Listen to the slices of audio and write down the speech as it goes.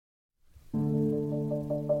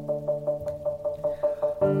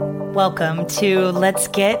Welcome to Let's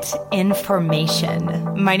Get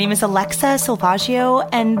Information. My name is Alexa Silvaggio,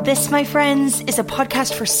 and this, my friends, is a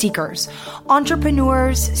podcast for seekers,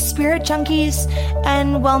 entrepreneurs, spirit junkies,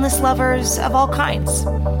 and wellness lovers of all kinds.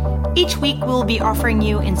 Each week, we'll be offering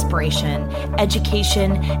you inspiration,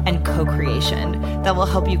 education, and co-creation that will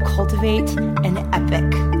help you cultivate an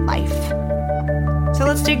epic life. So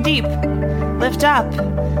let's dig deep, lift up,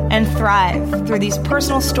 and thrive through these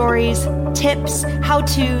personal stories, tips,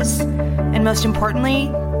 how-tos, and most importantly,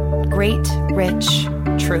 great, rich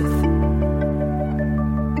truth.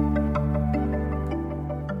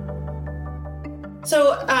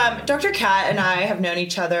 So, Dr. Kat and I have known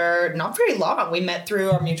each other not very long. We met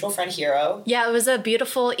through our mutual friend, Hero. Yeah, it was a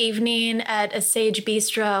beautiful evening at a Sage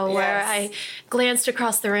Bistro where I glanced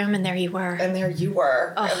across the room and there you were. And there you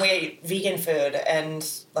were. Oh. And we ate vegan food and,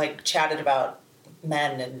 chatted about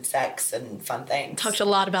men and sex and fun things. Talked a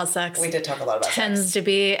lot about sex. We did talk a lot about sex. Tends to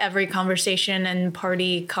be every conversation and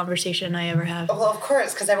party conversation I ever have. Well, of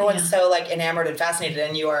course, because everyone's so, enamored and fascinated,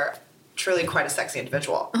 and you are truly quite a sexy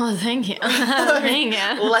individual. Oh, thank you. Thank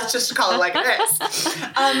you. Let's just call it like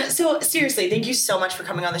it is. So seriously, thank you so much for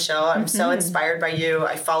coming on the show. I'm so inspired by you.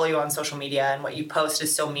 I follow you on social media, and what you post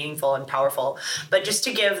is so meaningful and powerful. But just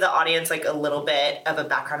to give the audience a little bit of a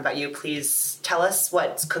background about you, please tell us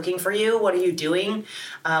what's cooking for you. What are you doing?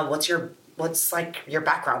 What's your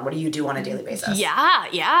background? What do you do on a daily basis? Yeah.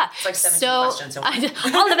 It's 17 questions. So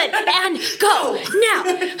all of it, and go now.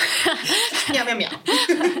 Meow, meow,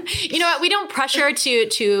 meow. You know what? We don't pressure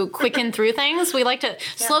to quicken through things. We like to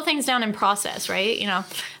slow things down and process, right?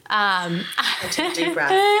 Take a deep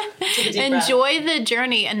breath. Enjoy the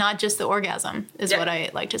journey and not just the orgasm is what I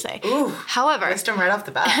like to say. Ooh, however, wisdom right off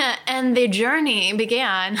the bat. And the journey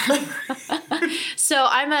began. So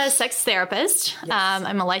I'm a sex therapist. Yes.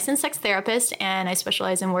 I'm a licensed sex therapist, and I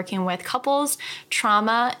specialize in working with couples,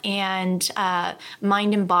 trauma, and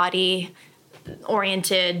mind and body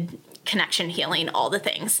oriented connection healing, all the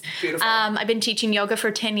things. Beautiful. I've been teaching yoga for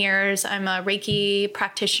 10 years. I'm a Reiki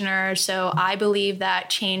practitioner. So I believe that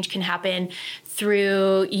change can happen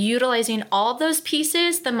through utilizing all of those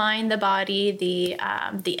pieces, the mind, the body, the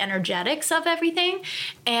energetics of everything.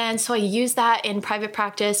 And so I use that in private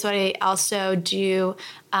practice. But I also do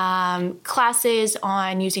classes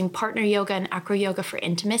on using partner yoga and acro yoga for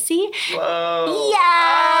intimacy. Whoa.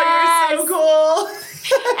 Yes! Oh, you're so cool.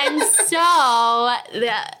 And so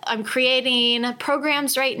I'm creating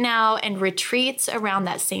programs right now and retreats around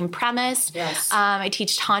that same premise. Yes. I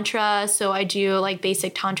teach Tantra, so I do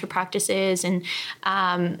basic Tantra practices and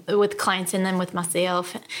with clients and then with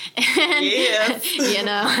myself. And,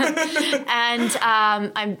 and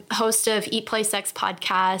I'm host of Eat, Play, Sex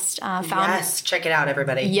podcast. Yes, check it out,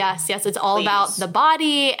 everybody. Yes. It's all about the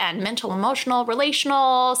body and mental, emotional,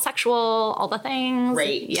 relational, sexual, all the things.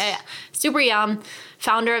 Great. Yeah. Super yum.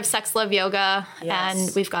 Founder of Sex Love Yoga. Yes.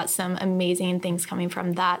 And we've got some amazing things coming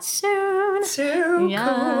from that soon. So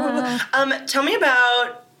cool. Tell me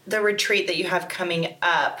about the retreat that you have coming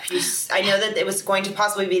up. I know that it was going to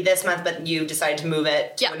possibly be this month, but you decided to move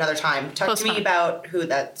it to another time. Talk to me about who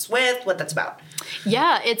that's with, what that's about.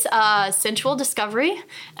 Yeah, it's Sensual Discovery,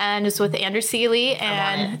 and it's with Andrew Seeley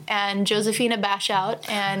and Josephina Bashout,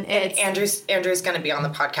 and it's Andrew's going to be on the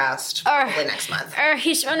podcast probably next month.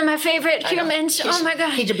 He's one of my favorite humans. Oh my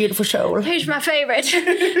God, he's a beautiful soul. He's my favorite.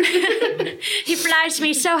 He flies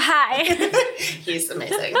me so high. He's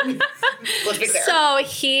amazing. Let's be clear. So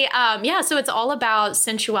so it's all about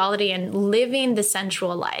sensuality and living the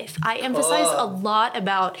sensual life. I emphasize a lot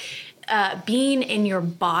about being in your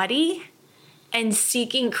body and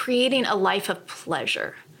creating a life of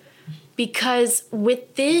pleasure. Because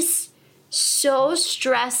with this so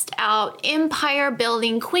stressed out empire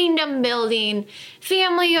building, queendom building,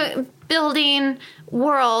 family building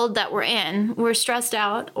world that we're in, we're stressed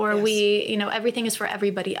out, or everything is for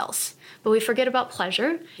everybody else. But we forget about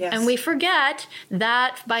pleasure, and we forget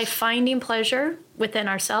that by finding pleasure within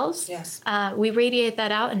ourselves, we radiate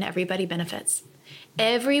that out and everybody benefits.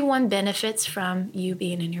 Everyone benefits from you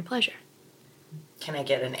being in your pleasure. Can I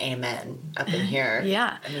get an amen up in here?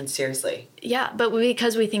 Yeah. I mean, seriously. Yeah, but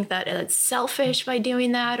because we think that it's selfish by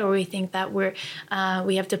doing that, or we think that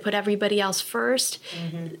we have to put everybody else first,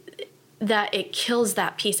 that it kills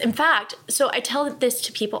that piece. In fact, so I tell this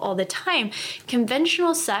to people all the time,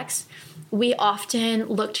 conventional sex, we often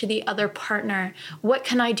look to the other partner. What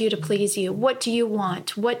can I do to please you? What do you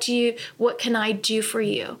want? What can I do for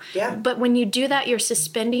you? Yeah. But when you do that, you're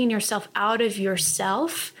suspending yourself out of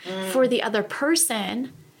yourself for the other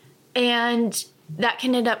person, and that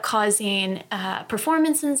can end up causing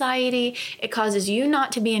performance anxiety. It causes you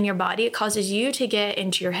not to be in your body. It causes you to get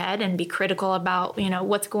into your head and be critical about,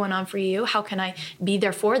 what's going on for you. How can I be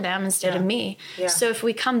there for them instead of me? Yeah. So if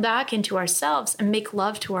we come back into ourselves and make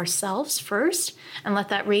love to ourselves first and let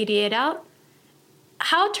that radiate out,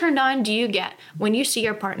 how turned on do you get when you see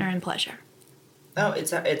your partner in pleasure? Oh,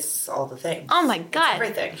 it's all the things. Oh my God. It's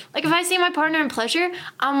everything. Like if I see my partner in pleasure,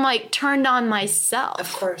 I'm like turned on myself.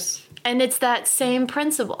 Of course. And it's that same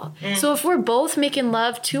principle. So if we're both making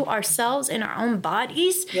love to ourselves in our own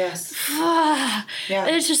bodies, yes.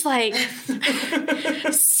 It's just like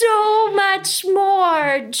so much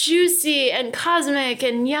more juicy and cosmic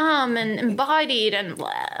and yum and embodied and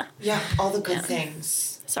blah. Yeah, all the good things.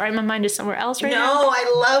 Sorry, my mind is somewhere else right now. No, I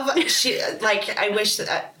love, I wish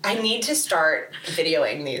that I need to start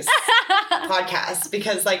videoing these podcasts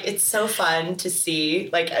because, it's so fun to see,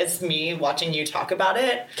 as me watching you talk about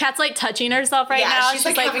it. Kat's, touching herself right now. She's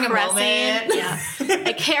having caressing. A moment.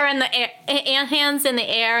 Yeah. Hair in the air, hands in the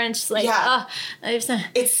air, and she's like,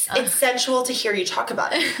 It's sensual to hear you talk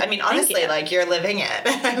about it. I mean, honestly, you're living it.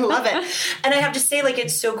 I love it. And I have to say,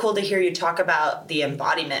 it's so cool to hear you talk about the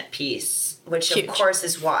embodiment piece, which Huge. Of course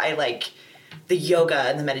is why the yoga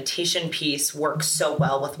and the meditation piece works so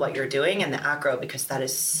well with what you're doing and the acro, because that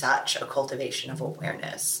is such a cultivation of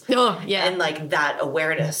awareness. Oh, yeah. And that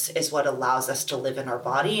awareness is what allows us to live in our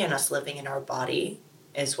body, and us living in our body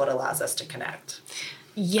is what allows us to connect.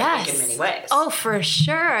 Yes. I think in many ways. Oh, for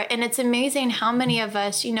sure. And it's amazing how many of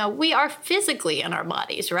us, we are physically in our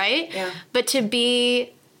bodies, right? Yeah. But to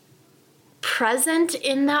be present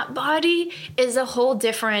in that body is a whole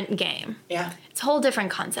different game. Yeah. It's a whole different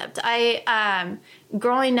concept.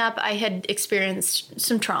 Growing up, I had experienced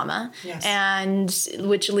some trauma, yes. and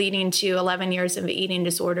which leading to 11 years of eating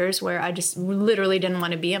disorders where I just literally didn't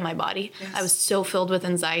want to be in my body. Yes. I was so filled with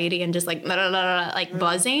anxiety and just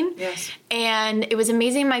buzzing. Yes. And it was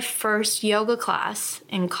amazing. My first yoga class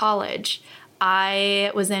in college,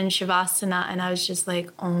 I was in Shavasana and I was just like,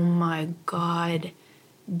 oh my God,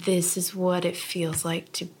 this is what it feels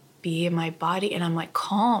like to be in my body. And I'm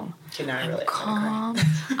calm. Okay, now I really calm.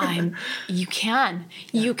 You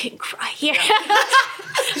can cry here.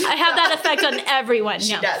 I have that effect on everyone.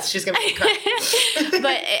 She does. She's going to cry.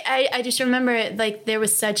 But I just remember there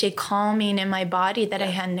was such a calming in my body that I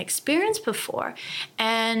hadn't experienced before.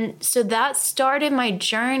 And so that started my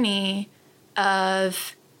journey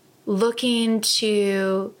of looking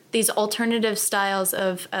to these alternative styles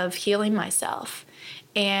of healing myself.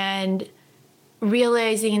 And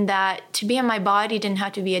realizing that to be in my body didn't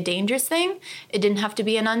have to be a dangerous thing. It didn't have to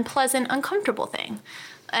be an unpleasant, uncomfortable thing.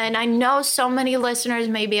 And I know so many listeners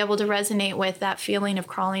may be able to resonate with that feeling of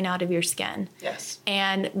crawling out of your skin. Yes.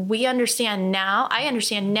 And I understand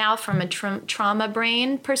now from a trauma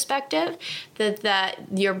brain perspective that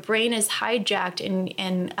your brain is hijacked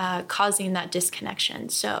and causing that disconnection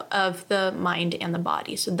of the mind and the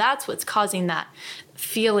body. So that's what's causing that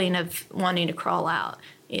feeling of wanting to crawl out.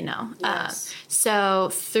 Yes. So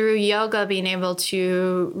through yoga, being able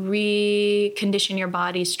to recondition your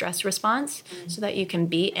body's stress response so that you can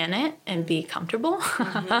be in it and be comfortable.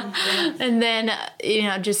 Mm-hmm. And then,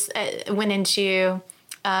 just went into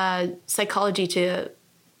psychology to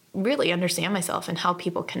really understand myself and how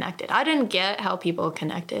people connected. I didn't get how people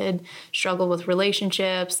connected, struggle with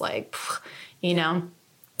relationships,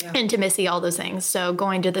 intimacy, all those things. So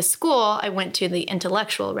going to the school, I went to the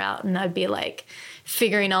intellectual route, and I'd be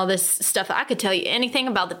figuring all this stuff. I could tell you anything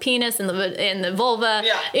about the penis and the vulva,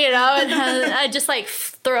 and I just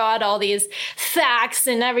throw out all these facts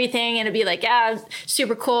and everything, and it'd be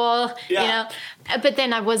super cool, But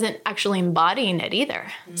then I wasn't actually embodying it either.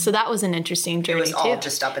 Mm-hmm. So that was an interesting journey too. It was all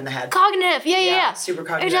just up in the head. Cognitive, yeah. Super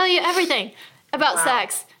cognitive. I tell you everything about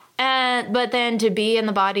sex. But then to be in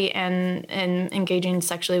the body and engaging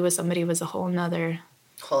sexually with somebody was a whole other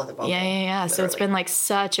ballgame. Yeah. So it's been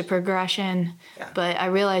such a progression. Yeah. But I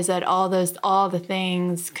realized that all the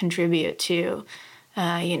things contribute to,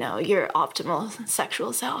 your optimal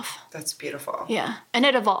sexual self. That's beautiful. Yeah. And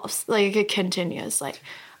it evolves. It continues.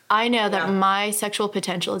 I know that my sexual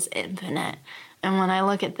potential is infinite. And when I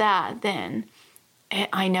look at that, then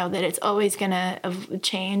I know that it's always going to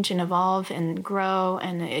change and evolve and grow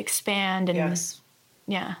and expand. And yes.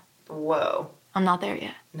 Yeah. Whoa. I'm not there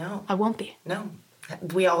yet. No. I won't be. No.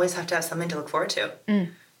 We always have to have something to look forward to.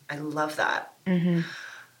 Mm. I love that. Mm-hmm.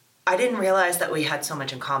 I didn't realize that we had so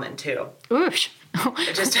much in common, too. Oosh. I'm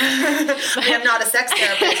not a sex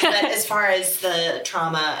therapist, but as far as the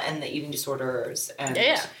trauma and the eating disorders and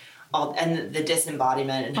the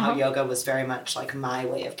disembodiment and how yoga was very much my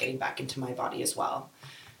way of getting back into my body as well.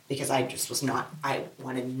 because I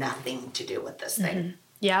wanted nothing to do with this thing.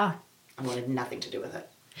 Yeah. I wanted nothing to do with it.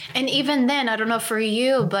 And even then, I don't know for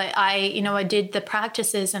you, but I did the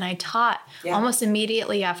practices and I taught almost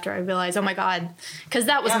immediately after I realized, oh my God, because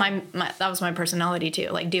that was that was my personality too,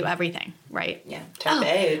 like do everything, right? Yeah, type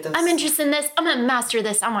A. I'm interested in this. I'm gonna master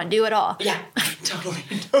this. I want to do it all. Yeah, totally.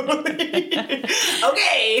 Okay,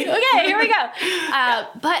 here we go.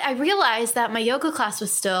 But I realized that my yoga class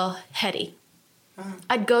was still heady.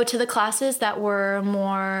 I'd go to the classes that were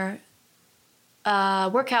more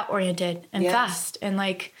workout oriented and fast and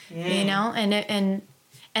like and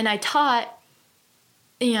I taught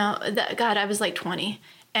I was like 20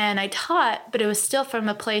 and I taught, but it was still from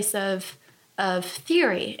a place of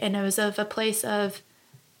theory, and it was of a place of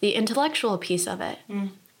the intellectual piece of it,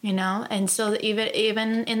 and so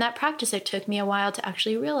even in that practice it took me a while to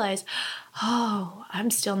actually realize, oh,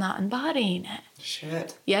 I'm still not embodying it.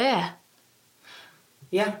 Shit. Yeah.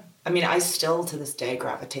 I mean, I still to this day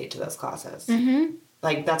gravitate to those classes. Mm-hmm.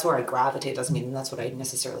 Like, that's where I gravitate. Doesn't mean that's what I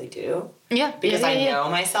necessarily do. Yeah. Because I know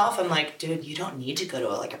myself. I'm like, dude, you don't need to go to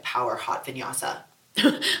a power hot vinyasa.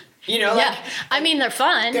 I mean, they're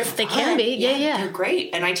fun. They can be. Yeah. They're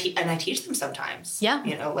great. And I teach them sometimes. Yeah.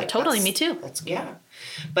 Totally, me too.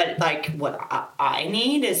 But like what I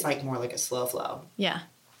need is like more like a slow flow. Yeah.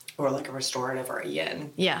 Or like a restorative or a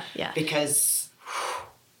yin. Yeah. Because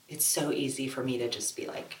it's so easy for me to just be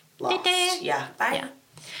like, lost. Yeah. Bye. Yeah.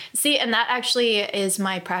 See, and that actually is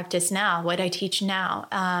my practice now. What I teach now,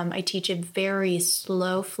 I teach a very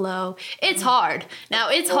slow flow. It's hard. Now,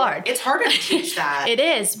 it's hard. It's harder to teach that. It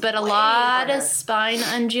is, but a lot of spine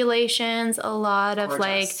undulations, a lot of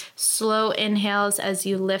like slow inhales as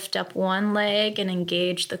you lift up one leg and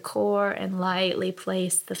engage the core and lightly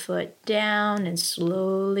place the foot down and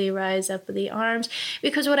slowly rise up with the arms.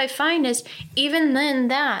 Because what I find is even then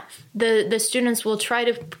that the students will try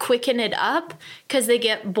to quicken it up because they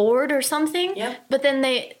get bored or something. Yeah. But then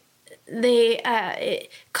it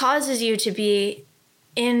causes you to be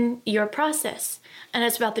in your process. And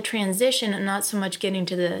it's about the transition and not so much getting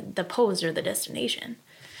to the pose or the destination.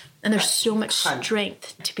 And there's so much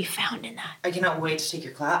strength to be found in that. I cannot wait to take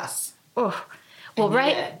your class. Oh, well,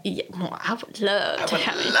 right? Yeah, well, I would love to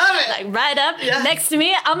have it. Like right up next to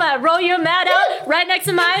me. I'm going to roll your mat out right next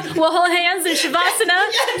to mine. We'll hold hands in Shavasana.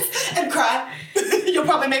 Yes, and cry. You'll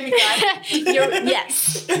probably make me cry.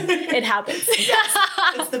 Yes, it happens. Yes,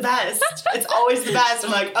 it's the best. It's always the best.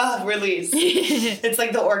 I'm like, oh, release. It's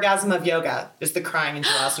like the orgasm of yoga. It's the crying in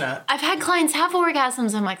Shavasana. I've had clients have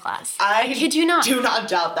orgasms in my class. I kid you not. Do not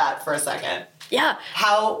doubt that for a second. Yeah.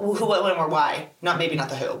 How, who, what, when, or why? Maybe not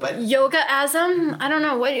the who, but... Yoga-asm? I don't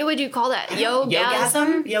know. What would you call that?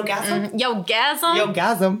 Yogasm? Yogasm?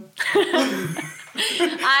 Yogasm?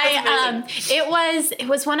 It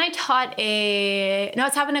was when I taught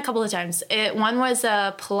it's happened a couple of times. One was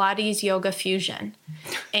a Pilates yoga fusion.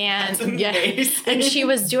 And that's amazing. And she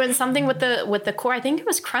was doing something with the core. I think it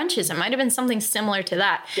was crunches. It might have been something similar to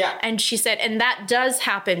that. Yeah. And she said, and that does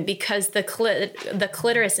happen because the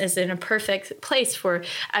clitoris is in a perfect place for,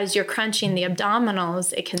 as you're crunching the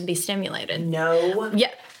abdominals, it can be stimulated. No. Yeah.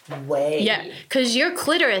 Way. Yeah, because your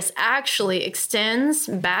clitoris actually extends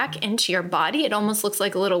back into your body. It almost looks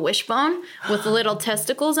like a little wishbone with little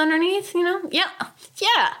testicles underneath, Yeah.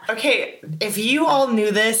 Okay, if you all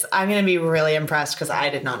knew this, I'm going to be really impressed because I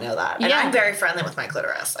did not know that. And I'm very friendly with my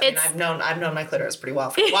clitoris. I mean, I've known my clitoris pretty well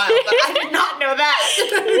for a while, but I did not know that.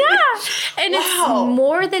 Yeah, and it's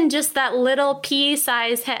more than just that little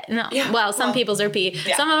pea-sized head. No, well, some people's are pea.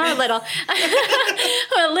 Yeah. Some of them are little.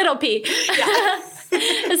 A little pea. Yeah.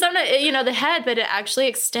 Sometimes, the head, but it actually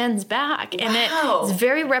extends back. And it's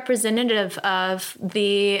very representative of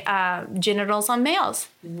the genitals on males.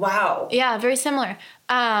 Wow. Yeah, very similar.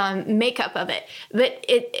 Makeup of it. But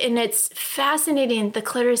it's fascinating. The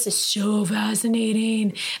clitoris is so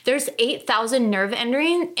fascinating. There's 8,000 nerve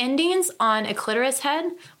endings on a clitoris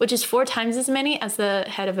head, which is 4 times as many as the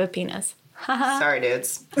head of a penis. Sorry,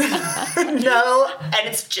 dudes. No, and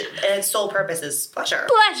its sole purpose is pleasure.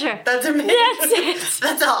 Pleasure. That's amazing. That's it.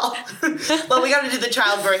 That's all. Well, we got to do the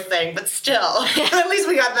childbirth thing, but still, at least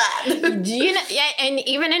we got that. And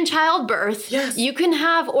even in childbirth, you can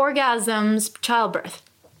have orgasms childbirth.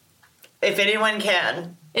 If anyone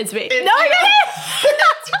can. It's me. No,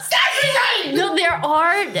 that's exactly right. No, there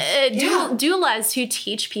are doulas who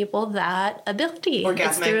teach people that ability.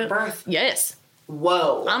 Orgasmic birth. Yes.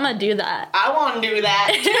 Whoa. I'm going to do that. I want to do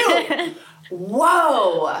that too.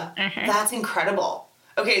 Whoa. That's incredible.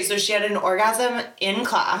 Okay, so she had an orgasm in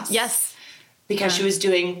class. Yes. Because she was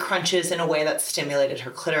doing crunches in a way that stimulated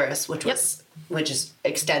her clitoris, which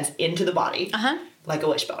extends into the body. Like a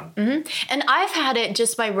wishbone. And I've had it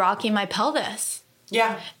just by rocking my pelvis.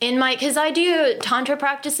 Yeah. Because I do tantra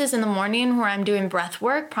practices in the morning where I'm doing breath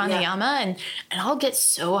work, pranayama, and I'll get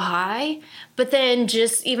so high. But then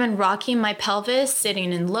just even rocking my pelvis,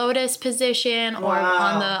 sitting in lotus position or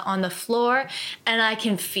on the floor, and I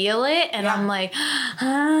can feel it, and I'm like,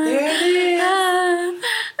 there it is.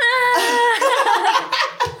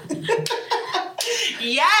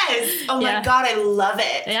 Yes. Oh my God, I love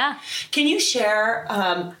it. Yeah. Can you share,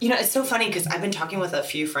 it's so funny because I've been talking with a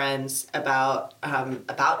few friends about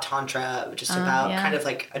Tantra, just about kind of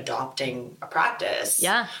like adopting a practice.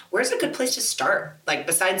 Yeah. Where's a good place to start? Like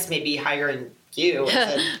besides maybe hiring you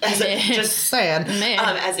as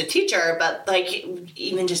a teacher, but like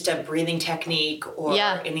even just a breathing technique or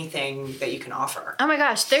anything that you can offer. Oh my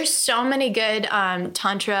gosh, there's so many good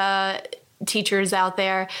Tantra teachers out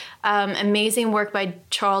there. Amazing work by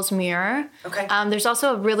Charles Muir. Okay. There's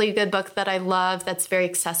also a really good book that I love that's very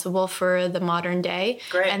accessible for the modern day.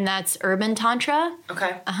 Great. And that's Urban Tantra.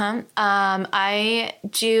 Okay. I've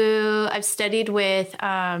studied with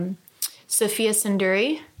Sophia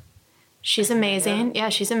Sundari. She's amazing. Yeah,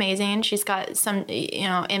 she's amazing. She's got some,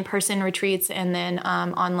 in-person retreats and then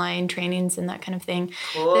online trainings and that kind of thing.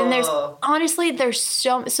 Cool. Then there's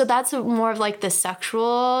so that's more of like the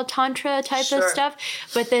sexual tantra type of stuff.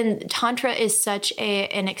 But then tantra is such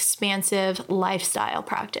an expansive lifestyle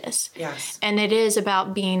practice. Yes. And it is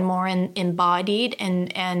about being more embodied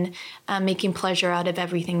and making pleasure out of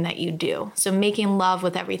everything that you do. So making love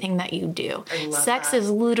with everything that you do. Sex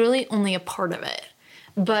is literally only a part of it.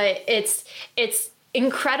 But it's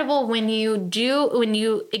incredible when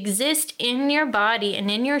you exist in your body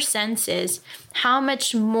and in your senses, how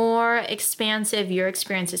much more expansive your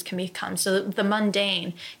experiences can become. So the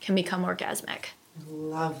mundane can become orgasmic.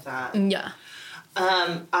 Love that. Yeah.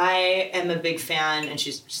 I am a big fan, and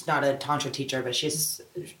she's not a Tantra teacher, but she's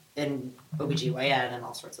in OBGYN and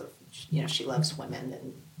all sorts of, she loves women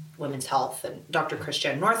and women's health, and Dr.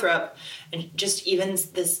 Christiane Northrup. And just even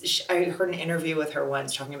this, I heard an interview with her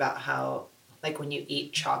once talking about how, like, when you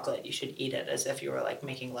eat chocolate, you should eat it as if you were, like,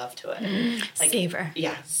 making love to it. Like, savor.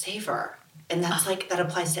 Yeah, savor. And that's, that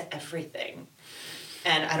applies to everything.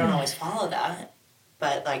 And I don't always follow that,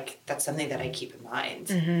 but, like, that's something that I keep in mind.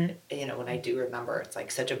 When I do remember, it's,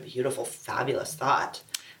 like, such a beautiful, fabulous thought.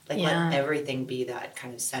 Like, let everything be that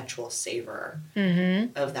kind of sensual savor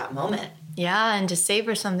of that moment. Yeah, and to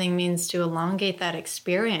savor something means to elongate that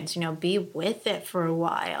experience, be with it for a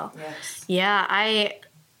while. Yes. Yeah,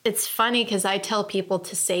 it's funny because I tell people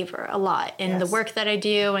to savor a lot in the work that I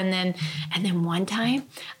do. And then one time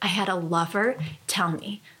I had a lover tell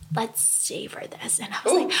me, let's savor this. And I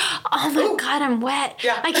was like, oh my God, I'm wet.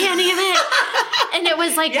 Yeah. I can't even. And it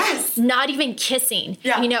was like not even kissing.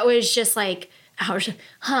 Yeah. It was just like, I was just,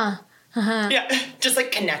 Yeah, just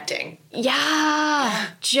like connecting. Yeah,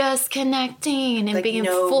 just connecting and being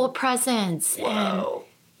full presence. Whoa.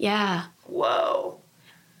 And Whoa.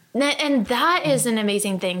 And that is an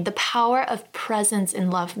amazing thing. The power of presence in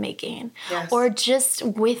lovemaking. Yes. Or just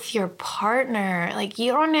with your partner. Like,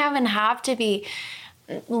 you don't even have to be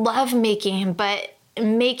lovemaking, but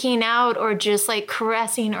making out or just like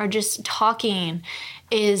caressing or just talking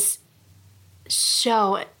is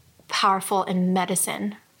so powerful in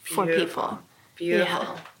medicine for people. Beautiful.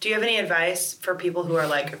 Yeah. Do you have any advice for people who are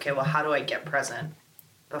like, okay, well, how do I get present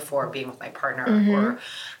before being with my partner? Or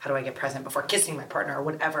how do I get present before kissing my partner or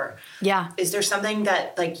whatever? Yeah. Is there something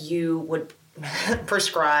that like you would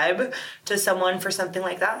prescribe to someone for something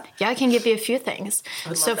like that? Yeah, I can give you a few things.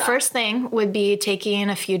 So first thing would be taking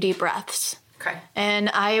a few deep breaths. Okay. And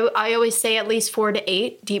I always say at least 4 to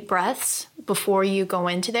 8 deep breaths before you go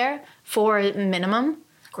into there, 4 minimum.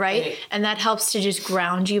 Right? Great. And that helps to just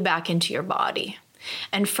ground you back into your body.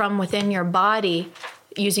 And from within your body,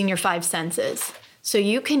 using your 5 senses. So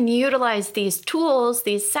you can utilize these tools,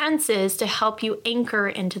 these senses, to help you anchor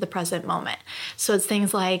into the present moment. So it's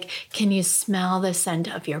things like, can you smell the scent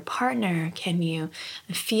of your partner? Can you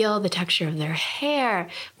feel the texture of their hair?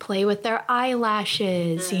 Play with their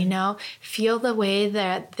eyelashes, feel the way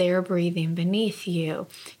that they're breathing beneath you.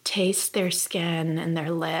 Taste their skin and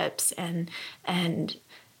their lips, and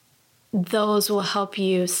those will help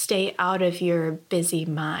you stay out of your busy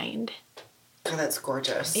mind. Oh, that's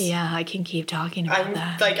gorgeous. Yeah, I can keep talking about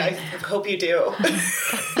that. I hope you do.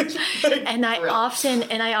 And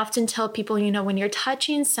I often tell people, when you're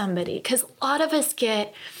touching somebody, because a lot of us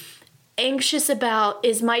get anxious about,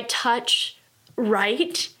 is my touch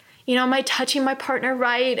right? Am I touching my partner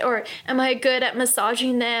right? Or am I good at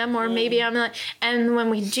massaging them? Or maybe I'm not. And when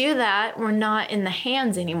we do that, we're not in the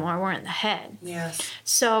hands anymore. We're in the head. Yes.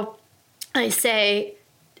 So I say,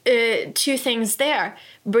 two things there.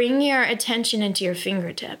 Bring your attention into your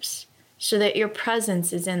fingertips so that your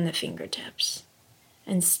presence is in the fingertips.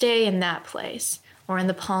 And stay in that place or in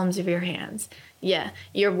the palms of your hands. Yeah,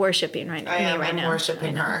 you're worshiping right now. I'm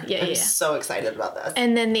worshiping her. Yeah, I'm so excited about this.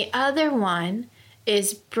 And then the other one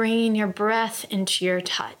is bringing your breath into your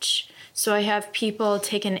touch. So I have people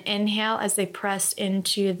take an inhale as they press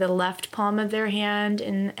into the left palm of their hand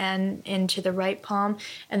and into the right palm,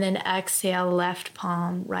 and then exhale, left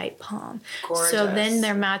palm, right palm. Gorgeous. So then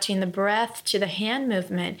they're matching the breath to the hand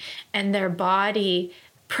movement, and their body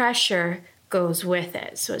pressure goes with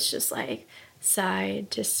it. So it's just like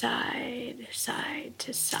side to side, side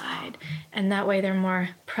to side. And that way they're more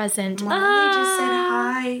present. Marley just said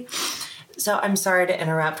hi. So I'm sorry to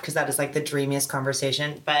interrupt because that is like the dreamiest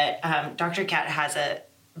conversation. But Dr. Cat has a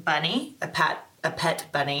bunny, a pet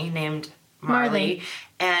bunny named Marley.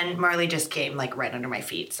 And Marley just came like right under my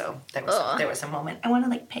feet. So there was a moment. I want to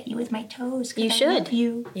like pet you with my toes. You should. I love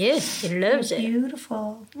you. Yes, he loves it.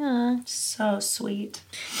 Beautiful. Aww. So sweet.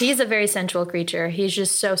 He's a very sensual creature. He's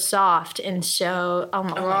just so soft and so, oh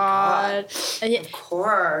my God. Of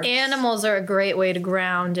course. Animals are a great way to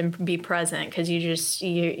ground and be present because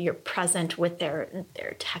you're present with their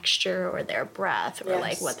texture or their breath or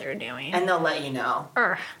like what they're doing. And they'll let you know.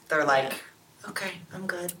 They're like, yeah. Okay, I'm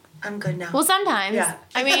good now. Well, sometimes. Yeah.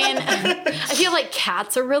 I mean, I feel like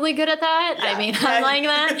cats are really good at that. Yeah. I mean, I'm like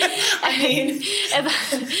that. I mean,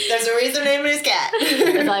 there's a reason her name is Cat.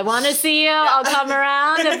 If I want to see you, I'll come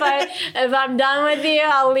around. If I'm done with you,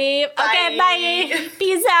 I'll leave. Bye. Okay, bye.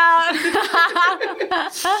 Peace out.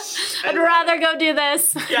 I'd rather go do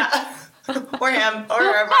this. Yeah. Or him. Or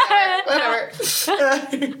her. Whatever.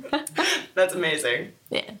 That's amazing.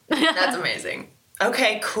 Yeah. That's amazing.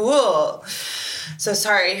 Okay, cool. So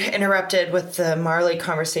sorry, interrupted with the Marley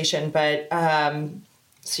conversation, but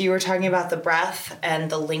so you were talking about the breath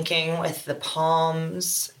and the linking with the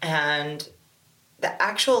palms and the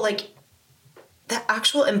actual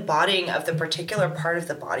embodying of the particular part of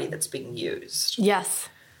the body that's being used. Yes.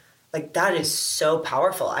 Like that is so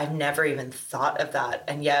powerful. I've never even thought of that.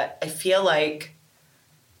 And yet I feel like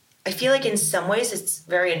in some ways it's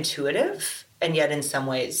very intuitive, and yet in some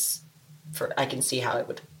ways I can see how it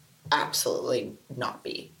would absolutely not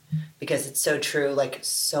be, because it's so true. Like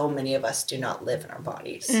so many of us do not live in our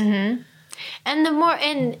bodies. Mm-hmm. And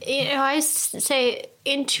I say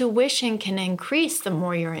intuition can increase the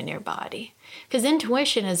more you're in your body, because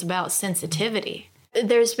intuition is about sensitivity.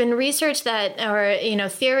 There's been research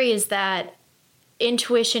theories that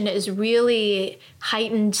intuition is really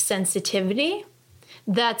heightened sensitivity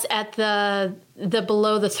that's at the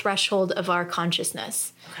below the threshold of our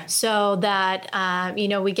consciousness. Okay. So that,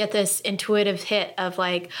 we get this intuitive hit of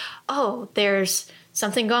like, oh, there's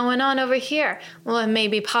something going on over here. Well, it may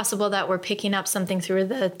be possible that we're picking up something through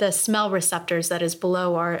the smell receptors that is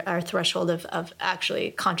below our threshold of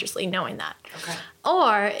actually consciously knowing that. Okay.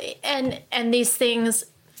 Or, and these things,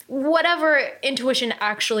 whatever intuition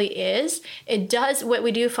actually is, what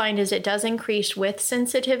we do find is it does increase with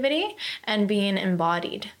sensitivity and being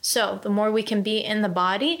embodied. So the more we can be in the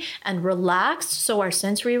body and relaxed, so our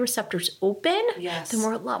sensory receptors open, yes, then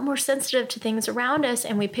we're a lot more sensitive to things around us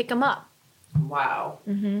and we pick them up. Wow.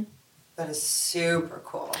 Mm-hmm. That is super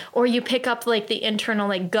cool. Or you pick up like the internal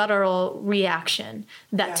like guttural reaction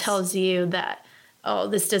that tells you that, oh,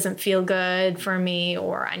 this doesn't feel good for me,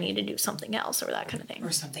 or I need to do something else, or that kind of thing.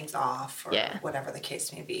 Or something's off, or whatever the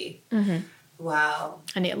case may be. Mm-hmm. Wow.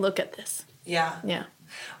 I need to look at this. Yeah. Yeah.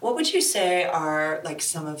 What would you say are like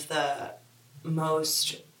some of the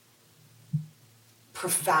most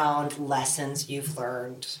profound lessons you've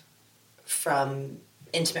learned from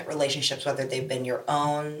intimate relationships, whether they've been your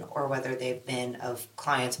own or whether they've been of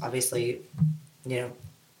clients, obviously,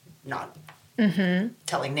 not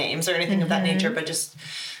telling names or anything of that nature, but just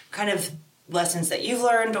kind of lessons that you've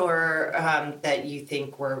learned or that you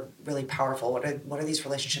think were really powerful. What are these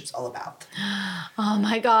relationships all about? Oh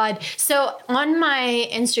my God. So on my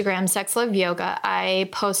Instagram, Sex Love Yoga, I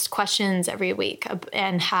post questions every week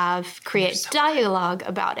and create dialogue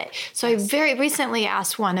about it. So I very recently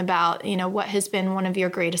asked one about, what has been one of your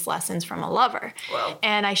greatest lessons from a lover? Wow.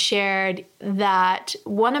 And I shared that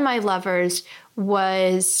one of my lovers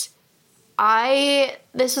was...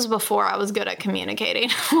 this was before I was good at communicating.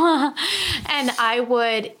 And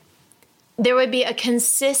there would be a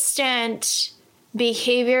consistent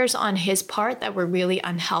behaviors on his part that were really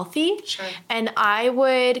unhealthy. Sure. And I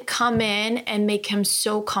would come in and make him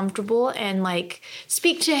so comfortable and like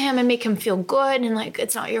speak to him and make him feel good and like,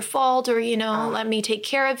 it's not your fault, or, let me take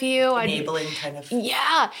care of you. Enabling kind of.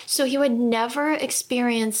 Yeah. So he would never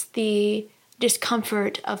experience the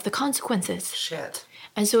discomfort of the consequences. Shit.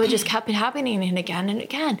 And so it just kept happening and again and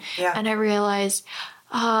again. Yeah. And I realized,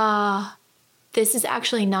 this is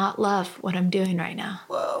actually not love, what I'm doing right now.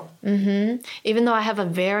 Whoa. Even though I have a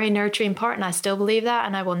very nurturing part, and I still believe that,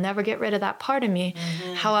 and I will never get rid of that part of me.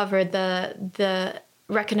 However, the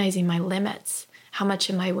recognizing my limits, how much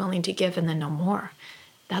am I willing to give and then no more?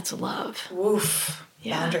 That's love. Oof.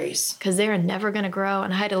 Yeah. Boundaries. Because they're never going to grow.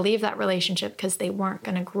 And I had to leave that relationship because they weren't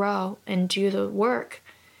going to grow and do the work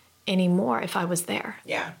anymore if I was there.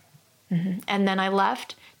 Yeah. And then I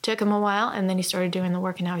left, took him a while, and then he started doing the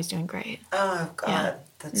work, and now he's doing great. Oh, God. Yeah.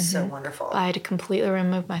 That's so wonderful. I had to completely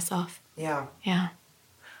remove myself. Yeah. Yeah.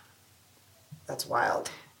 That's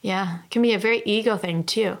wild. Yeah. It can be a very ego thing,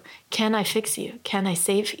 too. Can I fix you? Can I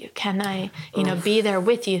save you? Can I, be there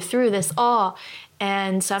with you through this all?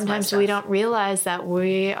 And sometimes we don't realize that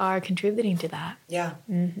we are contributing to that. Yeah.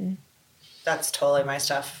 That's totally my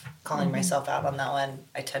stuff. Calling myself out on that one.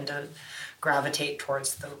 I tend to gravitate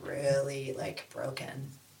towards the really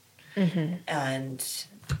broken. And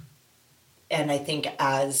I think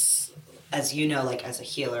as you know, as a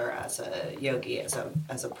healer, as a yogi, as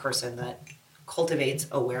a person that cultivates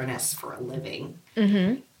awareness for a living,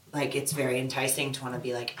 it's very enticing to want to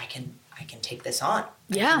be I can take this on.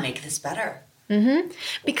 I can make this better.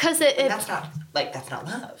 Because that's not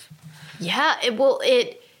love. Yeah,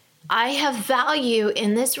 I have value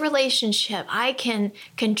in this relationship. I can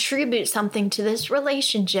contribute something to this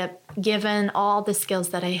relationship given all the skills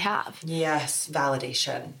that I have. Yes,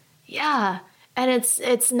 validation. Yeah, and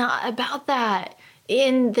it's not about that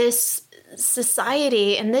in this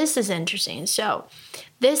society, and this is interesting. So,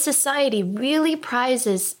 this society really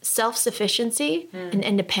prizes self-sufficiency and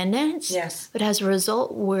independence. Yes. But as a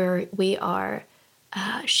result, we are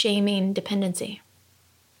shaming dependency.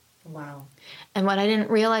 Wow. And what I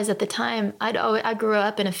didn't realize at the time, I grew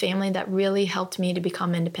up in a family that really helped me to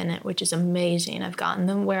become independent, which is amazing. I've gotten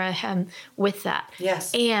them where I am with that.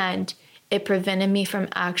 Yes. And it prevented me from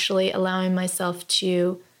actually allowing myself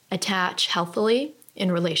to attach healthily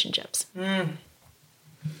in relationships.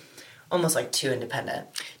 Almost too independent.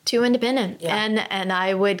 Too independent. Yeah. And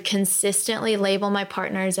I would consistently label my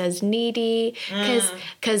partners as needy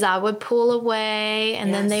because I would pull away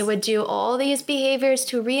and then they would do all these behaviors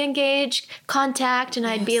to re-engage contact, and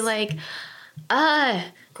I'd be like,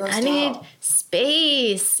 I need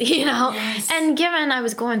space, Yes. And given I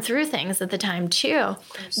was going through things at the time too,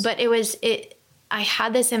 but I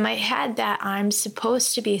had this in my head that I'm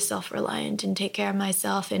supposed to be self-reliant and take care of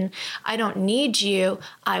myself, and I don't need you,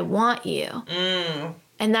 I want you.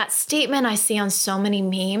 And that statement I see on so many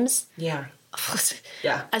memes. Yeah.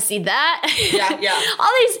 Yeah. I see that. Yeah.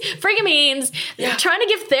 All these freaking memes. Yeah. Trying to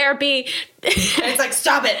give therapy. And it's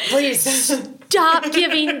stop it, please. Stop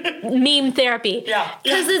giving meme therapy. Yeah.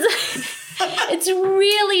 Because it's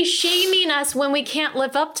really shaming us when we can't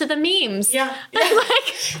live up to the memes. Yeah.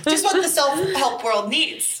 Just what the self-help world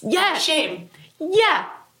needs. Yeah. Shame. Yeah.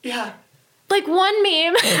 Yeah. One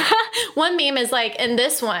meme is and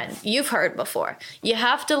this one you've heard before. You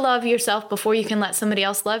have to love yourself before you can let somebody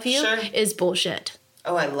else love you. Sure. Is bullshit.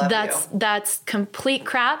 Oh, I love That's complete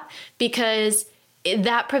crap, because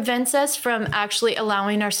that prevents us from actually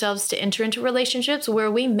allowing ourselves to enter into relationships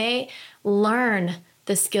where we may learn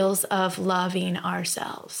the skills of loving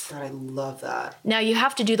ourselves. God, I love that. Now, you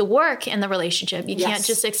have to do the work in the relationship. You can't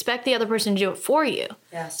just expect the other person to do it for you.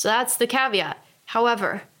 Yes. So that's the caveat.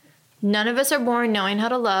 However, none of us are born knowing how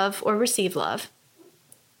to love or receive love.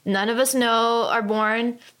 None of us are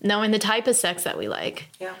born knowing the type of sex that we like.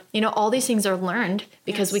 Yeah. All these things are learned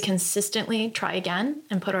because we consistently try again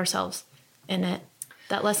and put ourselves in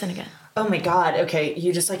that lesson again. Oh my God. Okay.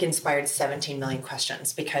 You just inspired 17 million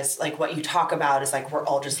questions, because what you talk about is we're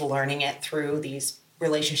all just learning it through these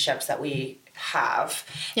relationships that we have.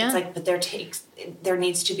 Yeah. It's but there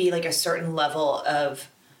needs to be a certain level of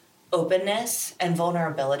openness and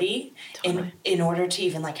vulnerability in order to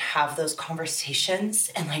even have those conversations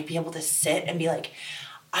and be able to sit and be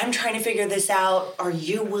I'm trying to figure this out. Are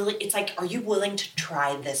you willing? It's are you willing to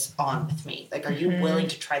try this on with me? Are you willing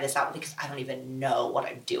to try this out? Because I don't even know what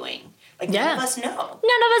I'm doing. None of us know. None of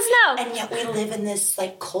us know. And yet we live in this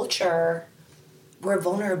culture where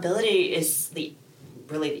vulnerability is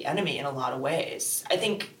really the enemy in a lot of ways. I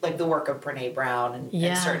think the work of Brene Brown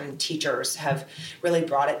and certain teachers have really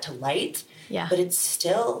brought it to light. Yeah. But it's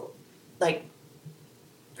still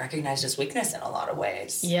recognized as weakness in a lot of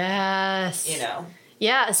ways. Yes.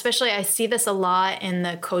 Yeah, especially I see this a lot in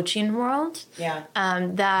the coaching world. Yeah.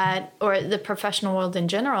 Or the professional world in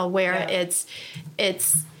general, where it's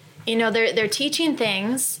they're teaching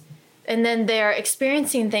things and then they're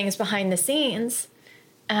experiencing things behind the scenes.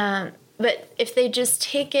 But if they just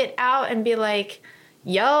take it out and be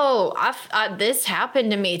yo, this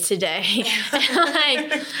happened to me today.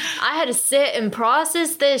 Like, I had to sit and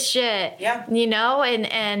process this shit. Yeah. You know,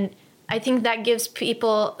 and I think that gives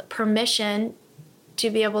people permission to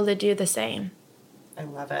be able to do the same. I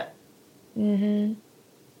love it. Mm-hmm.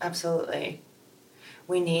 Absolutely.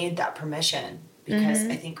 We need that permission because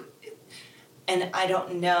I think, and I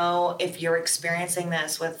don't know if you're experiencing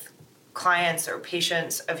this with clients or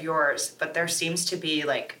patients of yours, but there seems to be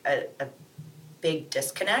like a big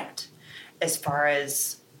disconnect as far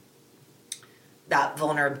as that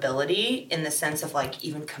vulnerability in the sense of like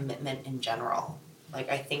even commitment in general. Like,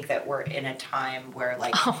 I think that we're in a time where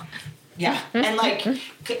like, yeah. And like, and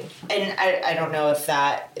I don't know if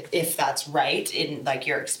that's right in like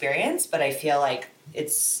your experience, but I feel like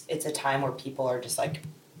it's a time where people are just like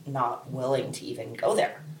not willing to even go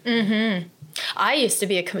there. Mm-hmm. I used to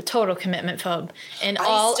be a total commitment phobe in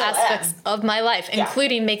all aspects of my life,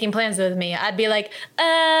 including making plans with me. I'd be like,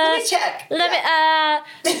 let me check. I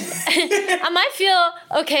might feel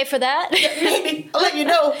okay for that. Maybe. I'll let you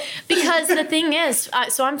know. Because the thing is,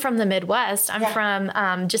 so I'm from the Midwest. I'm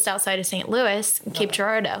from just outside of St. Louis, Cape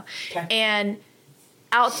Girardeau. Okay. And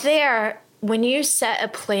out there, when you set a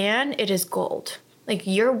plan, it is gold. Like,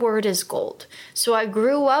 your word is gold. So I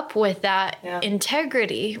grew up with that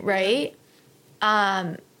integrity, right?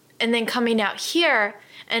 And then coming out here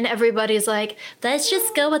and everybody's like, let's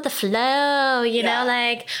just go with the flow, you know,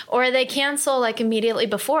 like, or they cancel like immediately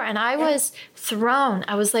before. And I was thrown.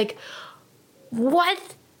 I was like, what?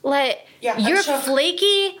 Like, you're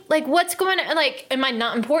flaky? Like, what's going on? Like, am I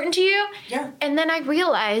not important to you? Yeah. And then I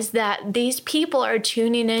realized that these people are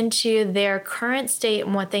tuning into their current state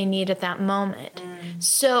and what they need at that moment.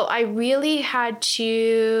 So I really had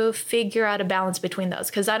to figure out a balance between those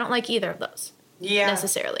because I don't like either of those. Yeah.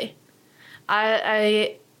 Necessarily.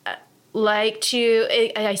 I like to,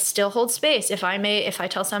 I still hold space. If I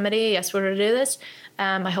tell somebody, yes, we're going to do this,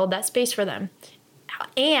 I hold that space for them.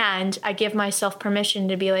 And I give myself permission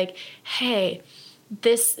to be like, hey,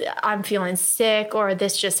 I'm feeling sick, or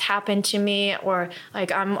this just happened to me, or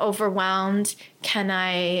like I'm overwhelmed.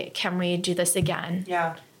 Can we do this again?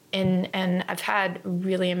 Yeah. And I've had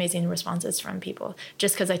really amazing responses from people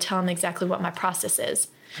just because I tell them exactly what my process is.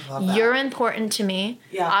 You're important to me.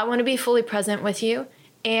 Yeah. I want to be fully present with you.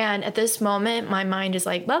 And at this moment, my mind is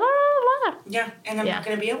like, blah, blah, blah, blah. Yeah, and I'm not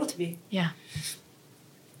going to be able to be. Yeah.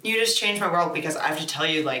 You just changed my world because I have to tell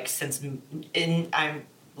you, like, I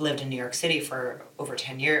lived in New York City for over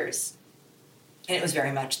 10 years. And it was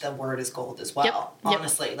very much the word is gold as well,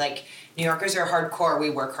 honestly. Like, New Yorkers are hardcore. We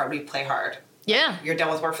work hard. We play hard. Yeah. You're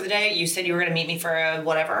done with work for the day. You said you were going to meet me for a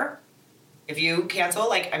whatever. If you cancel,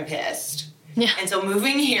 like, I'm pissed. Yeah. And so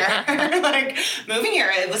moving here,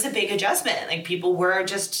 it was a big adjustment. Like, people were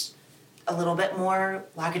just a little bit more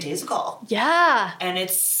lackadaisical. Yeah. And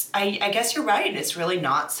I guess you're right. It's really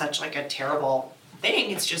not such like a terrible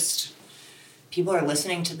thing. It's just people are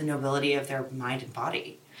listening to the nobility of their mind and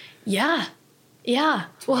body. Yeah. Yeah.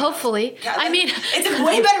 Well, hopefully. Yeah, I mean, it's a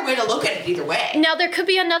way better way to look at it either way. Now, there could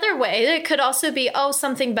be another way. It could also be,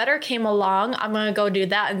 something better came along. I'm going to go do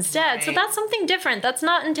that instead. Right. So that's something different. That's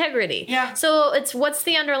not integrity. Yeah. So it's what's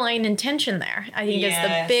the underlying intention there, I think is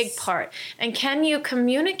the big part. And can you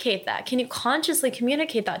communicate that? Can you consciously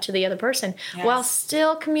communicate that to the other person while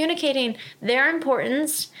still communicating their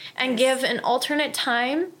importance and give an alternate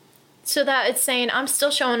time so that it's saying, I'm still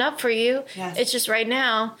showing up for you. Yes. It's just right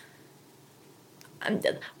now.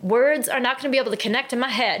 Words are not going to be able to connect in my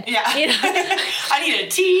head. Yeah. You know? I need a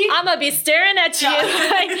tea. I'm going to be staring at you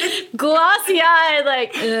like glossy-eyed,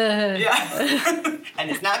 like, ugh. Yeah.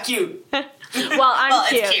 And it's not cute. Well, I'm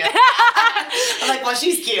cute. It's cute. I'm like, well,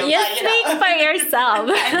 she's cute. You speak for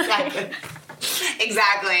yourself.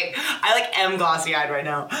 Exactly. I like am glossy-eyed right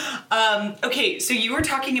now. Okay, so you were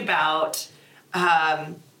talking about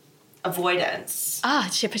avoidance.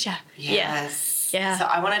 Chipacha. Yes. Yeah. So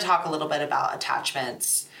I want to talk a little bit about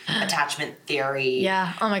attachment theory.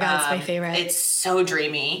 Yeah. Oh my God, it's my favorite. It's so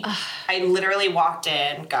dreamy. I literally walked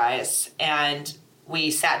in, guys, and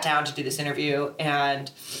we sat down to do this interview,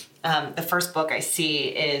 and the first book I see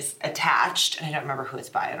is Attached, and I don't remember who it's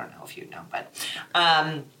by. I don't know if you know, but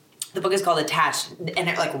the book is called Attached, and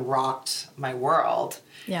it like rocked my world.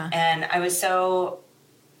 Yeah. And I was so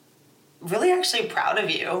really actually proud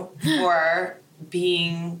of you for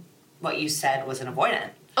being what you said was an avoidant.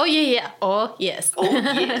 Oh, yeah. Oh, yes. Oh,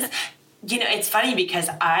 yes. You know, it's funny because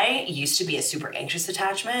I used to be a super anxious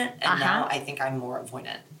attachment, and now I think I'm more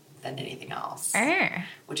avoidant than anything else,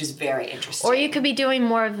 which is very interesting. Or you could be doing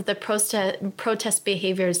more of the protest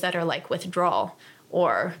behaviors that are like withdrawal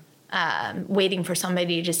or waiting for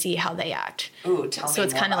somebody to see how they act. Ooh, tell me So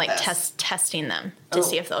it's more kind of about like this. testing them to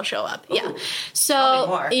see if they'll show up. Ooh, Yeah. tell me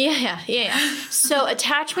more. Yeah. So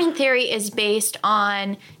attachment theory is based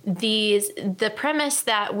on the premise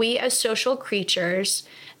that we as social creatures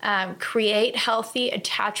create healthy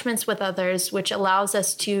attachments with others, which allow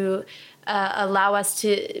us to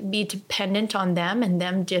be dependent on them and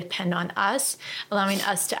them depend on us, allowing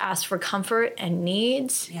us to ask for comfort and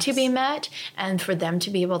needs to be met, and for them to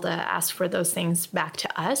be able to ask for those things back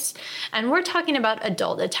to us. And we're talking about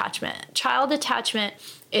adult attachment. Child attachment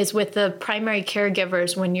is with the primary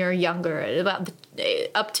caregivers when you're younger, about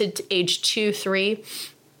up to age 2, 3.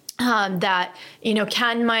 That,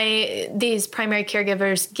 can these primary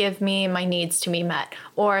caregivers give me my needs to be met,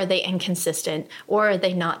 or are they inconsistent, or are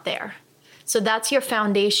they not there? So that's your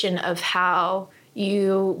foundation of how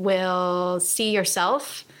you will see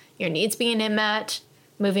yourself, your needs being met,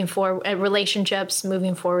 moving forward, relationships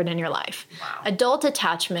moving forward in your life. Wow. Adult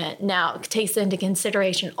attachment now takes into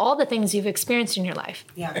consideration all the things you've experienced in your life.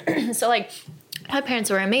 Yeah. So like, my parents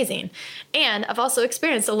were amazing. And I've also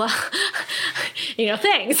experienced a lot,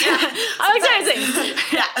 things. I'm experiencing.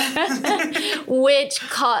 Yeah. Which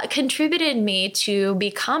contributed me to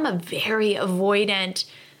become a very avoidant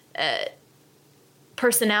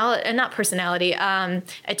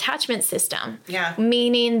attachment system. Yeah.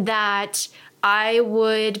 Meaning that I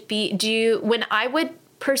would when I would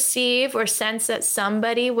perceive or sense that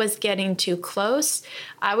somebody was getting too close,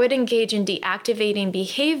 I would engage in deactivating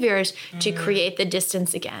behaviors to create the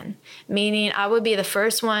distance again. Meaning I would be the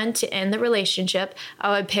first one to end the relationship.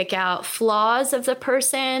 I would pick out flaws of the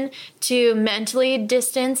person to mentally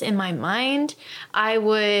distance in my mind. I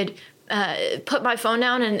would put my phone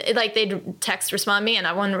down and they'd respond me and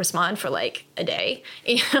I wouldn't respond for like a day.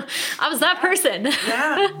 I was that person.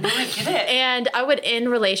 Yeah, no, I get it. And I would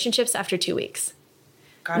end relationships after 2 weeks.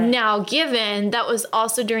 Got it. Now, given that was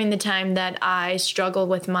also during the time that I struggled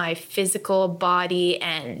with my physical body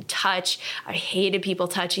and touch, I hated people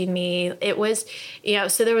touching me. It was,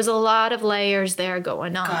 so there was a lot of layers there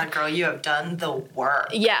going on. God, girl, you have done the work.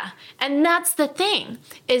 Yeah. And that's the thing,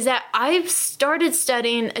 is that I've started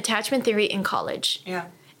studying attachment theory in college. Yeah.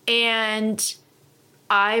 And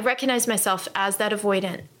I recognized myself as that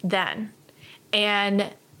avoidant then.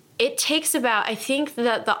 And it takes I think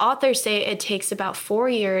that the authors say it takes about 4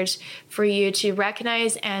 years for you to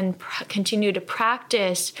recognize and continue to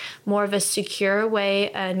practice more of a secure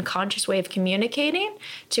way and conscious way of communicating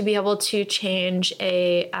to be able to change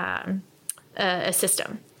a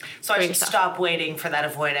system. So I should stop waiting for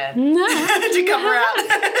that avoidant to come around.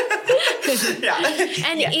 Yeah.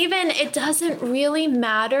 And even it doesn't really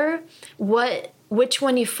matter which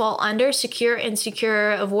one you fall under, secure,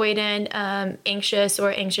 insecure, avoidant, anxious,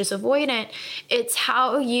 or anxious avoidant. It's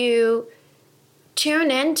how you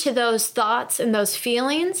tune into those thoughts and those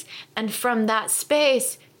feelings, and from that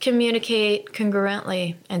space, communicate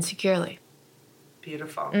congruently and securely.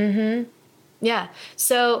 Beautiful. Mm-hmm. Yeah.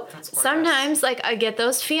 So sometimes I get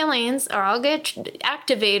those feelings, or I'll get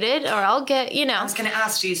activated, or I'll get, I was going to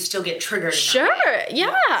ask, do you still get triggered? Sure.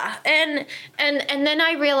 Yeah. And then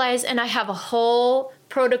I realize, and I have a whole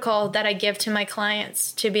protocol that I give to my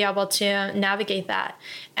clients to be able to navigate that.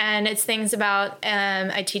 And it's things about,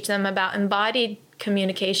 I teach them about embodied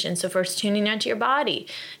communication. So first tuning into your body,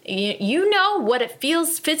 you know what it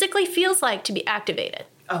physically feels like to be activated.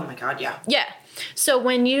 Oh my God. Yeah. Yeah. So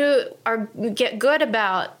when you get good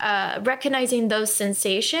about recognizing those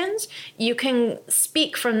sensations, you can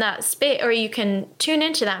speak from that space, or you can tune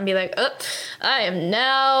into that and be like, oh, I am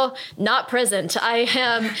now not present. I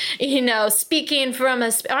am, speaking from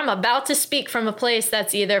I'm about to speak from a place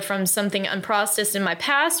that's either from something unprocessed in my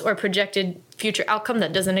past or projected future outcome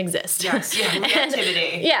that doesn't exist. Yes, yeah,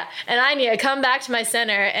 reactivity. And I need to come back to my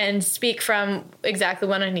center and speak from exactly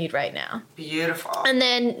what I need right now. Beautiful. And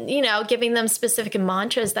then, giving them specific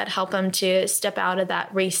mantras that help them to step out of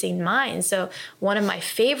that racing mind. So two of my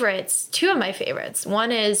favorites,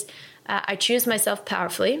 one is I choose myself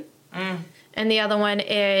powerfully. And the other one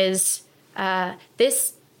is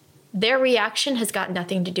their reaction has got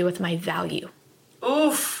nothing to do with my value.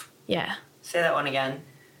 Oof. Yeah. Say that one again.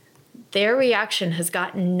 Their reaction has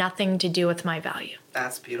got nothing to do with my value.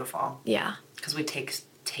 That's beautiful. Yeah. Because we take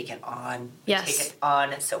it on. Yes. Take it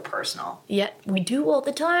on. It's so personal. Yeah, we do all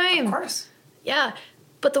the time. Of course. Yeah.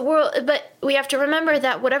 But we have to remember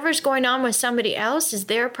that whatever's going on with somebody else is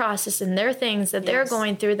their process and their things that they're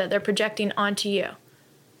going through that they're projecting onto you.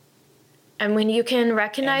 And when you can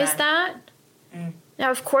recognize that,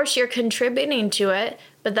 now of course you're contributing to it,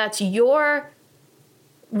 but that's your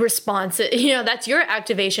response, that's your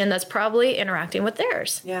activation that's probably interacting with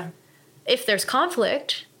theirs. Yeah. If there's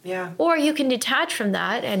conflict, Yeah. Or you can detach from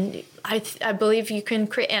that, and I believe you can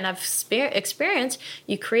create, and I've experienced,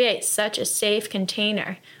 you create such a safe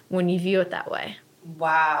container when you view it that way.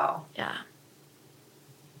 Wow. Yeah.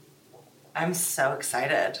 I'm so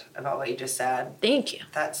excited about what you just said. Thank you.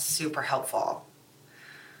 That's super helpful.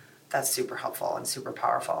 That's super helpful and super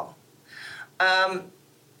powerful.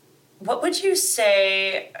 What would you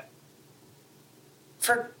say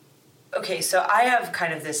okay, so I have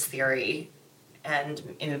kind of this theory, and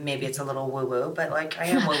maybe it's a little woo-woo, but like I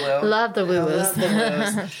am woo-woo. Love the woo-woos. I love the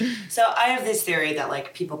woo-woos. So I have this theory that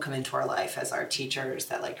like people come into our life as our teachers,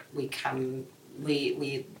 that like we come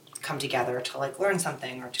together to like learn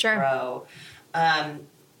something or to grow.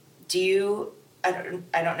 Do you, I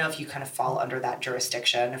don't know if you kind of fall under that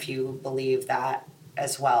jurisdiction, if you believe that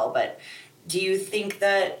as well, but do you think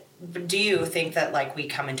that like we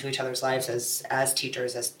come into each other's lives as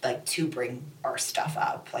teachers, as like to bring our stuff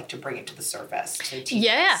up, like to bring it to the surface, to teach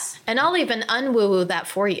us? And I'll even unwoo-woo that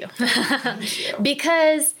for you. Thank you.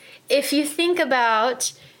 Because if you think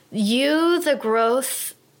about the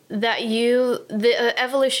growth the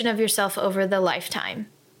evolution of yourself over the lifetime,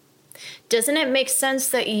 doesn't it make sense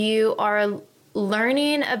that you are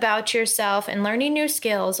learning about yourself and learning new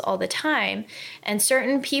skills all the time, and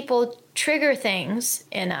certain people trigger things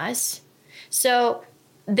in us, so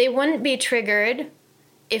they wouldn't be triggered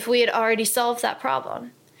if we had already solved that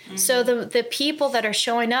problem. Mm-hmm. So the people that are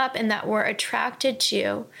showing up and that we're attracted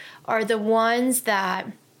to are the ones that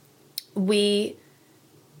we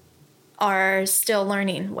are still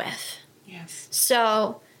learning with. Yes.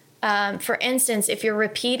 So, for instance, if you're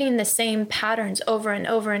repeating the same patterns over and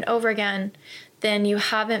over and over again, then you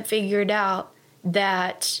haven't figured out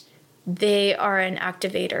that they are an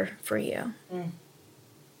activator for you.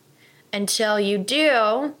 Until you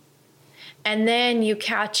do, and then you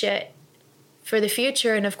catch it for the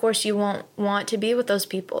future, and of course you won't want to be with those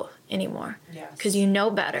people anymore. Yes. Because you know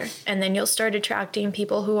better, and then you'll start attracting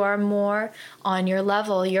people who are more on your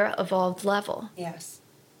level, your evolved level. Yes.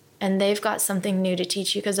 And they've got something new to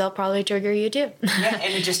teach you, because they'll probably trigger you too. Yeah,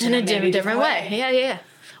 and just in a different way. Yeah.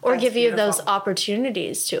 Or That's give you beautiful. those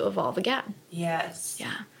opportunities to evolve again. Yes.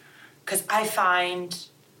 Yeah. Because I find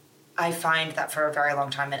that for a very long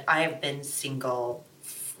time, and I have been single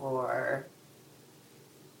for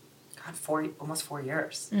almost 4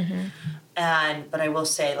 years. Mm-hmm. But I will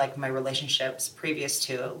say, like, my relationships previous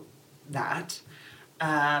to that,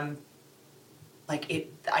 I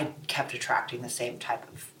kept attracting the same type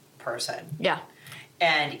of person. Yeah.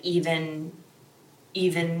 And even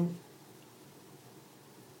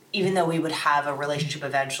though we would have a relationship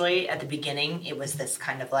eventually, at the beginning, it was this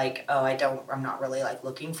kind of like, I'm not really like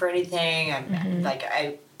looking for anything. I'm like,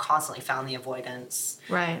 I constantly found the avoidance.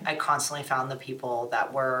 Right. I constantly found the people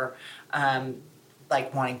that were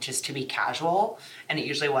like wanting just to be casual. And it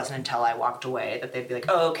usually wasn't until I walked away that they'd be like,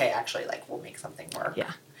 oh, okay, actually, like, we'll make something work.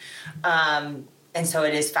 Yeah. And so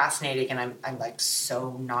it is fascinating, and I'm like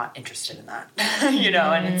so not interested in that,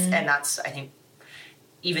 and that's, I think,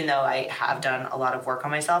 even though I have done a lot of work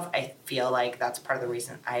on myself, I feel like that's part of the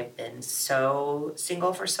reason I've been so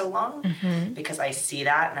single for so long, because I see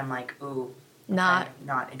that and I'm like, ooh, I'm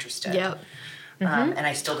not interested. Yep. And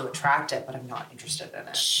I still do attract it, but I'm not interested in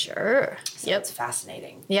it. Sure. So it's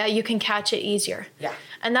fascinating. Yeah, you can catch it easier. Yeah.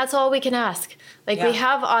 And that's all we can ask. Like, we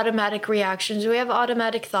have automatic reactions, we have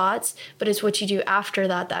automatic thoughts, but it's what you do after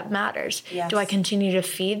that matters. Yes. Do I continue to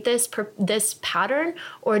feed this pattern,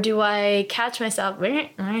 or do I catch myself,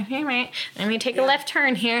 let me take a left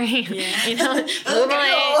turn here, move away.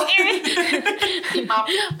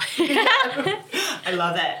 I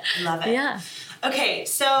love it. Yeah. Okay,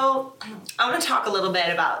 so I want to talk a little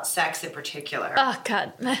bit about sex in particular. Oh,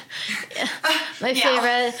 God. My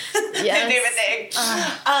favorite. Yes. My favorite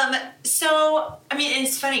thing. So, I mean,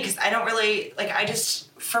 it's funny because I don't really, like,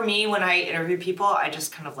 for me, when I interview people, I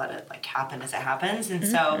just kind of let it, like, happen as it happens. And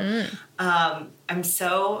so I'm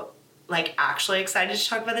so, like, actually excited to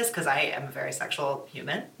talk about this because I am a very sexual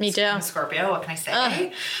human. Me too. I'm a Scorpio, what can I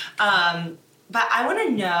say? But I want to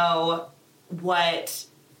know what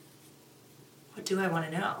do I want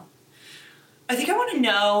to know? I think I want to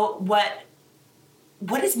know what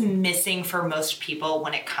is missing for most people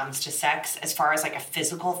when it comes to sex, as far as like a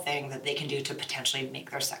physical thing that they can do to potentially make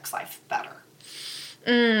their sex life better.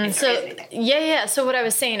 So what I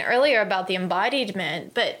was saying earlier about the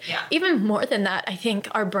embodiment, but even more than that, I think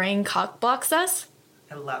our brain cock blocks us.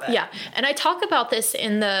 I love it. Yeah. And I talk about this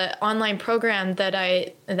in the online program that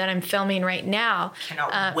I'm filming right now.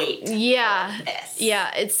 Cannot wait. Yeah. For this.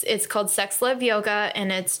 Yeah. It's called Sex Love Yoga,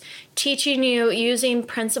 and it's teaching you using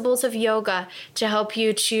principles of yoga to help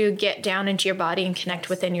you to get down into your body and connect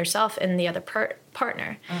within yourself and the other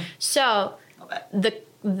partner. So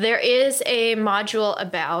there is a module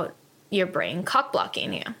about your brain cock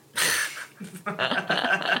blocking you. Because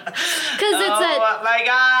oh my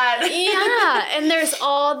God. Yeah, and there's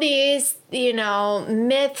all these,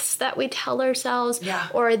 myths that we tell ourselves,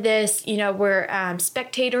 or this, we're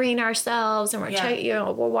spectatoring ourselves, and we're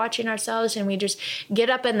we're watching ourselves, and we just get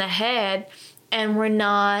up in the head, and we're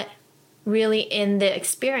not really in the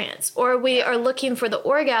experience, or we are looking for the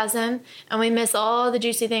orgasm, and we miss all the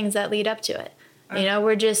juicy things that lead up to it.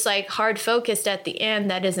 We're just like hard focused at the end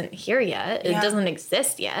that isn't here yet. It doesn't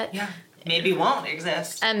exist yet. Yeah. Maybe won't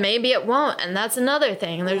exist. And maybe it won't. And that's another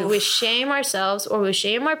thing. We shame ourselves, or we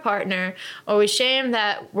shame our partner, or we shame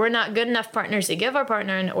that we're not good enough partners to give our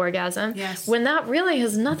partner an orgasm. Yes. When that really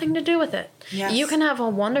has nothing to do with it. Yes. You can have a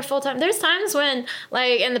wonderful time. There's times when,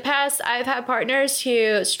 like in the past, I've had partners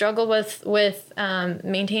who struggle with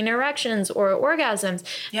maintaining erections or orgasms.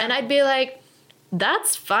 Yeah. And I'd be like,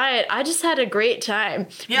 that's fine. I just had a great time.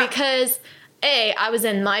 Yeah. Because, I was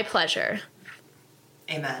in my pleasure.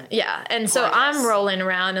 Amen. Yeah, and so I'm rolling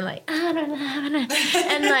around and like, I don't know,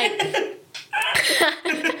 and like,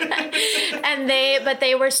 but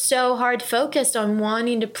they were so hard focused on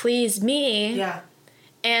wanting to please me. Yeah.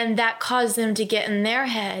 And that caused them to get in their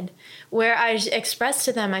head, where I expressed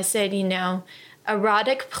to them, I said,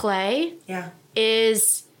 erotic play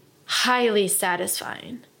is highly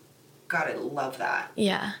satisfying. God, I love that.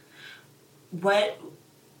 Yeah. Whether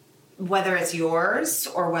it's yours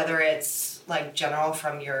or whether it's like general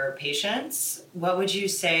from your patients, what would you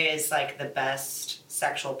say is like the best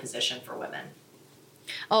sexual position for women?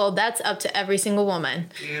 Oh, that's up to every single woman.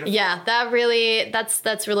 Beautiful. Yeah, that's really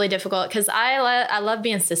difficult, because I love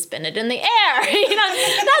being suspended in the air.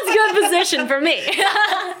 That's a good position for me.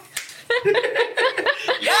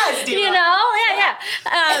 Yes, Diva. Yeah.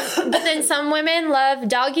 But then some women love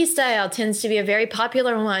doggy style. Tends to be a very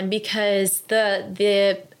popular one because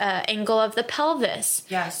the angle of the pelvis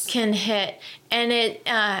can hit, and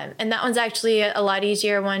and that one's actually a lot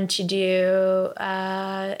easier one to do.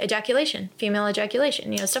 Female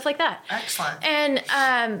ejaculation, stuff like that. Excellent. And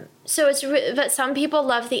so but some people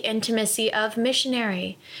love the intimacy of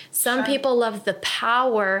missionary. Some people love the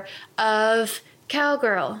power of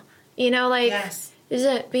cowgirl. Is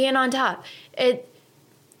it being on top?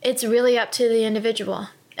 It's really up to the individual.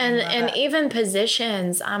 And even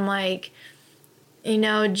positions, I'm like,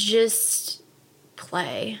 just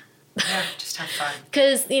play. Yeah, just have fun.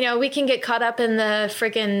 Because, we can get caught up in the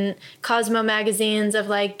freaking Cosmo magazines of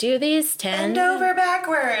like, do these 10. Bend over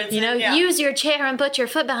backwards. Use your chair and put your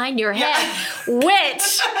foot behind your head.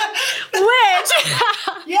 Which.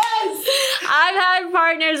 Yes. I've had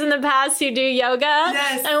partners in the past who do yoga.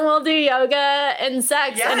 Yes. And we'll do yoga and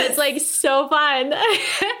sex. Yes. And it's like so fun.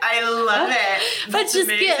 I love it. But just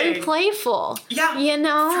getting playful. Yeah.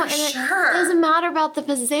 For sure. It doesn't matter about the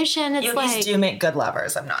position. It's Yogis do make good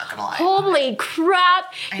lovers, I'm not gonna lie. Holy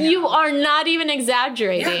crap. You are not even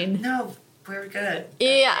exaggerating. Yeah, no. We're good.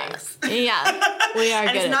 Yeah. Yeah. We are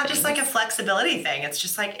and good. It's not just like a flexibility thing. It's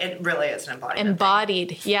just like, it really is an embodiment. Embodied.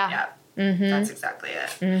 Thing. Yeah. Yeah. Mm-hmm. That's exactly it.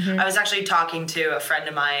 Mm-hmm. I was actually talking to a friend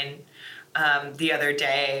of mine the other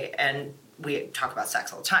day, and we talk about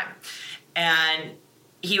sex all the time. And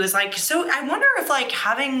he was like, so I wonder if like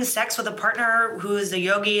having sex with a partner who is a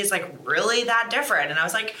yogi is like really that different. And I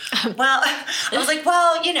was like, well,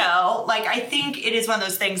 like I think it is one of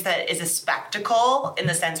those things that is a spectacle in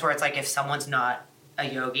the sense where it's like if someone's not a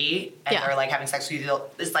yogi and they're like having sex with you,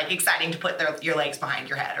 it's like exciting to put your legs behind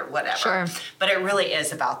your head or whatever. Sure. But it really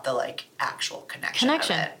is about the like actual connection. Of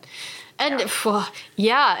it. And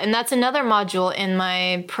and that's another module in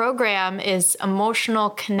my program is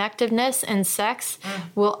emotional connectiveness and sex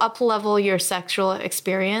will up-level your sexual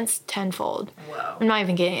experience tenfold. Whoa. I'm not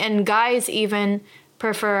even kidding. And guys even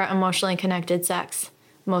prefer emotionally connected sex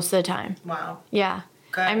most of the time. Wow. Yeah.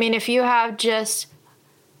 Good. I mean, if you have just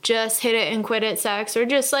hit it and quit it sex, or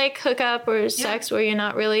just like hook up or sex where you're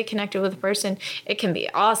not really connected with a person, it can be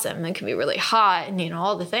awesome. It can be really hot and,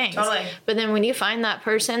 all the things. Totally. But then when you find that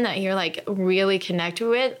person that you're like really connected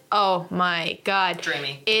with, oh my God.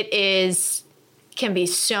 Dreamy. Can be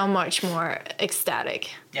so much more ecstatic.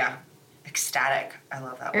 Yeah. Ecstatic. I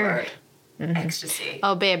love that word. Mm-hmm. Ecstasy.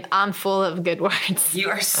 Oh, babe, I'm full of good words. You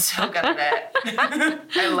are so good at it.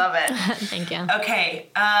 I love it. Thank you. Okay.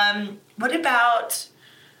 What about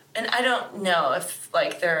And I don't know if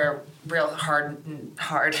like there are real hard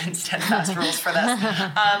and steadfast rules for this.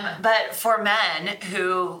 But for men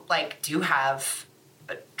who like do have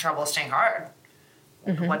trouble staying hard,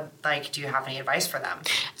 what like do you have any advice for them?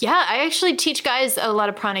 Yeah, I actually teach guys a lot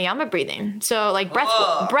of pranayama breathing. So like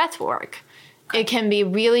breath work. It can be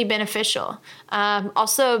really beneficial.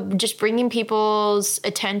 Also, just bringing people's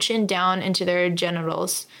attention down into their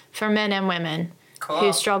genitals for men and women. Cool.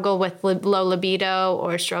 Who struggle with low libido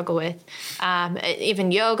or struggle with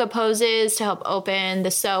even yoga poses to help open the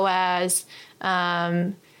psoas.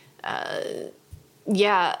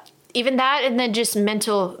 Yeah, even that, and then just the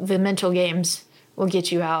mental games will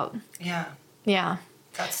get you out. Yeah. Yeah.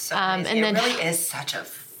 That's so amazing. And it really is such a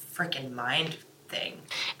freaking mind thing.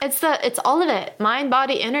 It's all of it. Mind,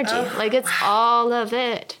 body, energy. It's all of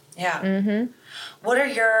it. Yeah.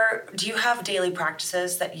 Do you have daily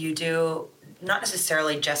practices that you do? Not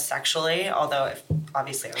necessarily just sexually, although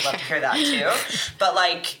obviously I would love to hear that too. But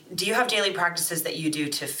like, do you have daily practices that you do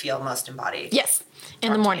to feel most embodied? Yes,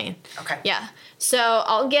 in the morning. Okay. Yeah. So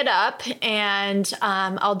I'll get up and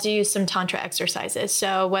I'll do some tantra exercises.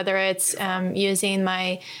 So whether it's using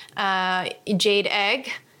my jade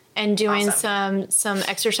egg and doing some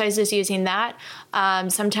exercises using that.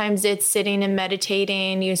 Sometimes it's sitting and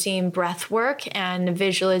meditating using breath work and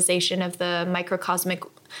visualization of the microcosmic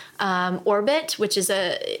orbit, which is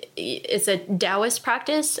a Taoist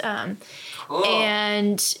practice, cool.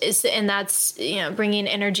 and that's bringing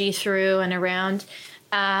energy through and around.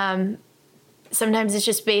 Sometimes it's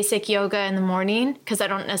just basic yoga in the morning because I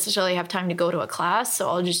don't necessarily have time to go to a class, so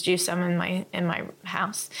I'll just do some in my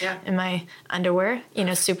house, in my underwear.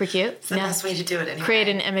 Super cute. It's the best way to do it anyway. Create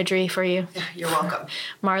an imagery for you. Yeah, you're welcome.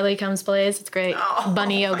 Marley comes plays. It's great.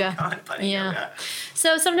 Bunny yoga. My God, bunny yoga.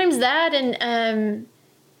 So sometimes that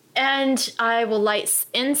and I will light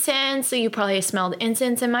incense. So you probably smelled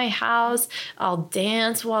incense in my house. I'll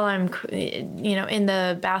dance while I'm, in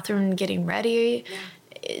the bathroom getting ready. Yeah.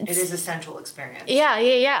 It is a sensual experience.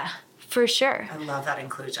 Yeah, for sure. I love that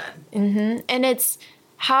inclusion. Mm-hmm. And it's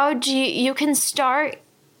how do you can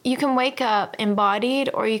wake up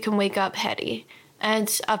embodied or you can wake up heady. And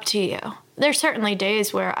it's up to you. There's certainly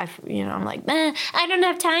days where I'm like, I don't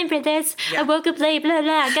have time for this. Yeah. I woke up late, blah,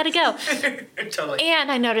 blah, I gotta go. Totally.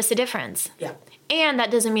 And I notice a difference. Yeah. And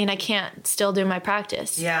that doesn't mean I can't still do my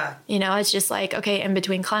practice. Yeah. It's just like, okay, in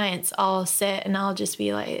between clients, I'll sit and I'll just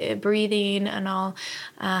be like breathing and I'll,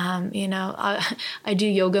 I do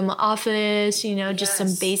yoga in my office, just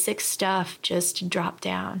some basic stuff just to drop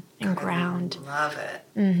down and ground. I love it.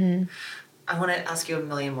 Mm-hmm. I want to ask you a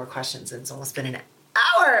million more questions. It's almost been an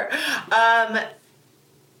hour.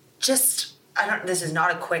 This is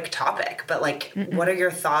not a quick topic, but like, what are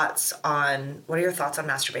your thoughts on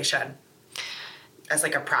masturbation? As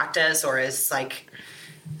like a practice or as like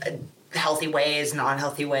healthy ways,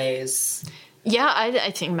 non-healthy ways? Yeah,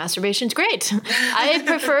 I think masturbation's great. I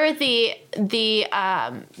prefer the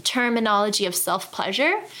terminology of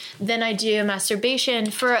self-pleasure than I do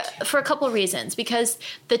masturbation for a couple of reasons. Because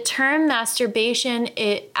the term masturbation,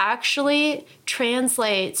 it actually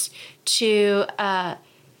translates to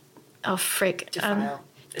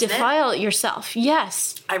defile yourself.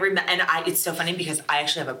 Yes. I remember, and it's so funny because I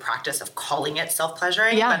actually have a practice of calling it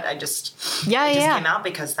self-pleasuring, but it just came out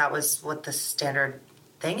because that was what the standard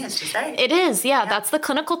thing is to say. It is, that's the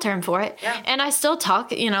clinical term for it. Yeah. And I still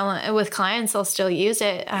talk, with clients, I'll still use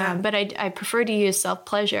it, but I prefer to use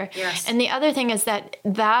self-pleasure. Yes. And the other thing is that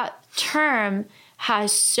term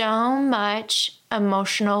has so much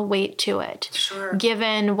emotional weight to it. Sure.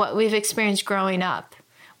 Given what we've experienced growing up,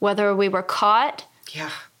 whether we were caught,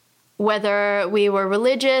 whether we were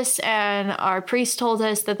religious and our priest told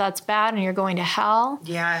us that that's bad and you're going to hell.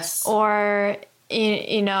 Yes. Or,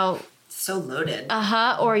 so loaded.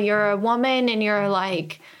 Or you're a woman and you're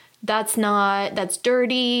like, that's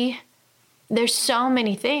dirty. There's so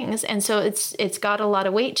many things. And so it's got a lot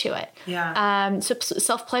of weight to it. Yeah. So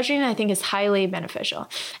self-pleasuring, I think, is highly beneficial.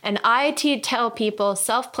 And I tell people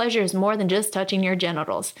self-pleasure is more than just touching your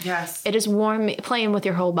genitals. Yes. It is playing with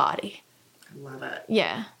your whole body. I love it.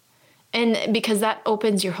 Yeah. And because that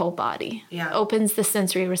opens your whole body. Yeah. Opens the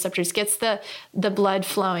sensory receptors, gets the blood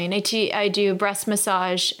flowing. I do breast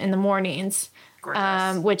massage in the mornings,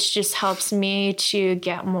 which just helps me to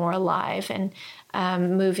get more alive and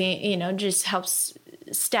moving, just helps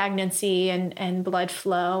stagnancy and blood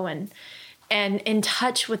flow and in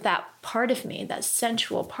touch with that part of me, that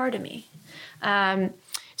sensual part of me.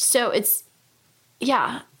 So it's,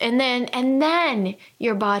 and then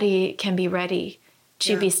your body can be ready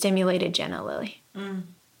to be stimulated genitally.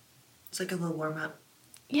 It's like a little warm up.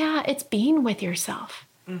 Yeah, it's being with yourself.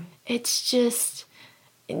 It's just,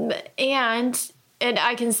 And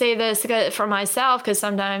I can say this for myself, because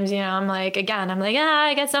sometimes, I'm like, I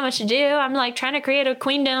got so much to do. I'm like trying to create a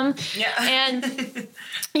queendom. Yeah. And,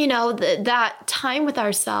 that time with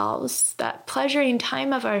ourselves, that pleasuring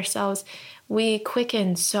time of ourselves, we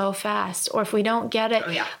quicken so fast. Or if we don't get it,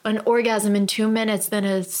 an orgasm in 2 minutes, then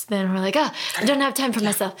we're like, I don't have time for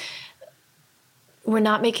myself. We're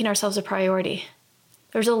not making ourselves a priority.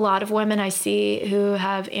 There's a lot of women I see who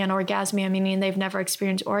have anorgasmia, meaning they've never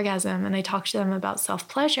experienced orgasm, and I talk to them about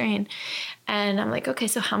self-pleasuring. And I'm like, okay,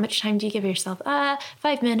 so how much time do you give yourself?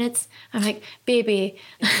 5 minutes. I'm like, baby,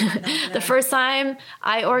 the first time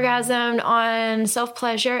I orgasmed on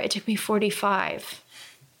self-pleasure, it took me 45.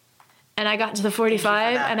 And I got to the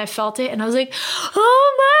 45 and I felt it and I was like,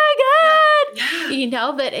 oh my God.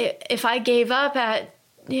 Yeah. But if I gave up at,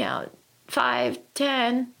 5,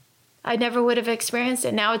 10, I never would have experienced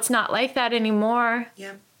it. Now it's not like that anymore.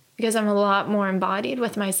 Yeah. Because I'm a lot more embodied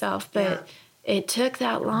with myself, but it took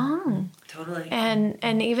that long. Totally.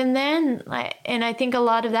 And even then, and I think a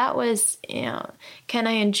lot of that was, can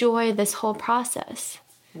I enjoy this whole process?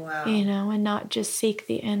 Wow. And not just seek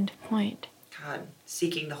the end point. God,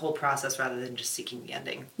 seeking the whole process rather than just seeking the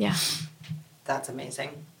ending. Yeah. That's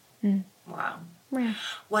amazing. Wow. Yeah.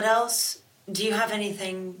 What else? Do you have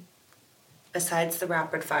anything besides the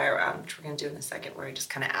rapid fire round, which we're going to do in a second, where I just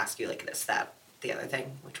kind of ask you like this, that, the other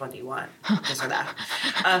thing, which one do you want? This or that?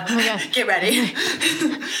 Get ready.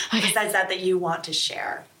 Okay. Besides that you want to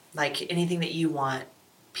share, like anything that you want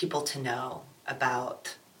people to know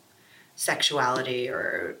about sexuality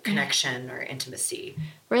or connection or intimacy?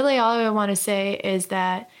 Really, all I want to say is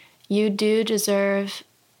that you do deserve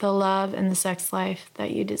the love and the sex life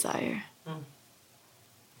that you desire.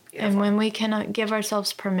 And when we cannot give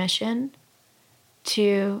ourselves permission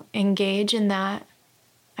to engage in that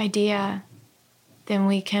idea, then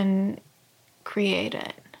we can create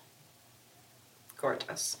it.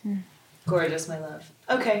 Gorgeous. Gorgeous, my love.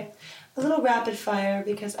 Okay, a little rapid fire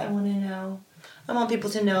because I want people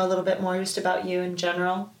to know a little bit more just about you in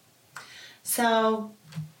general. So,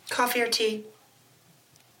 coffee or tea?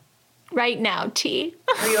 Right now, tea.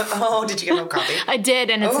 Did you get no coffee? I did,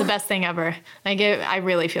 and it's the best thing ever. I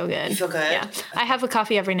really feel good. You feel good? Yeah. I have a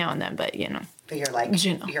coffee every now and then, but But you're like,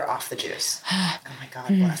 you're off the juice. Oh my God,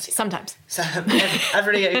 bless you. Sometimes.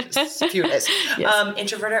 Every few days. Yes.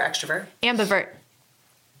 Introvert or extrovert? Ambivert.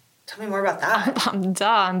 Tell me more about that.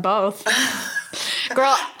 I'm both.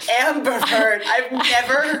 Girl. Ambivert. I've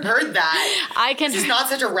never heard that. This is not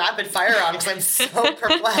such a rapid fire round because I'm so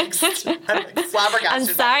perplexed. I'm like flabbergasted. I'm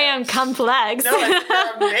sorry, I'm complex. No,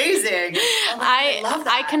 you're amazing. I love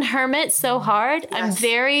that. I can hermit so hard. Yes.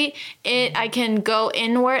 I can go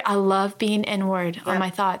inward. I love being inward on my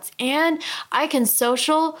thoughts. And I can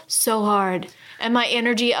social so hard. And my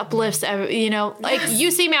energy uplifts, like you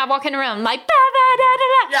see me, I'm walking around like, da, da, da,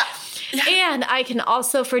 da, da. Yeah. And I can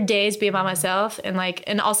also for days be by myself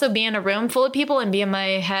and also be in a room full of people and be in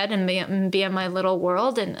my head and be in my little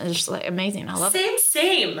world. And it's just like amazing. I love it.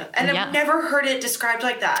 Same. And I've never heard it described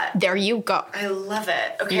like that. There you go. I love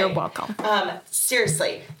it. Okay. You're welcome.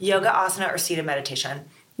 Seriously, yoga, asana, or seated meditation?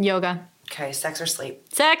 Yoga. Okay. Sex or sleep?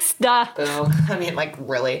 Sex. Duh. Boo. I mean,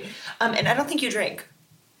 really. And I don't think you drink.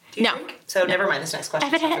 Do you drink? So never mind this next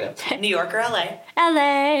question. New York or LA?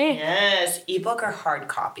 LA. Yes. Ebook or hard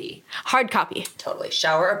copy? Hard copy. Totally.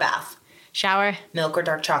 Shower or bath? Shower. Milk or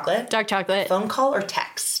dark chocolate? Dark chocolate. Phone call or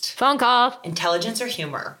text? Phone call. Intelligence or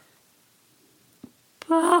humor?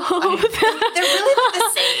 Both. They're really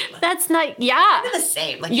the same. That's not, They're the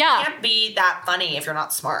same. You can't be that funny if you're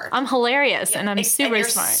not smart. I'm hilarious and I'm super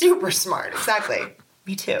smart. Super smart. Exactly.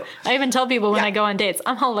 Me too. I even tell people when I go on dates,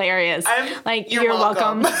 I'm hilarious. You're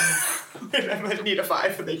welcome. I might need a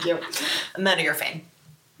 5. Thank you. Money or fame?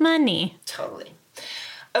 Money. Totally.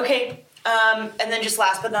 Okay. And then just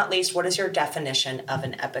last but not least, what is your definition of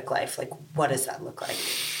an epic life? What does that look like?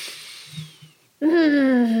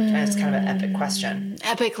 It's kind of an epic question.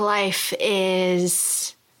 Epic life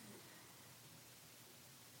is...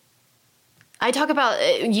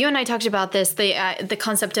 you and I talked about this, the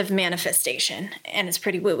concept of manifestation, and it's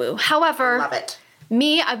pretty woo-woo. However, love it.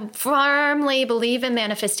 I firmly believe in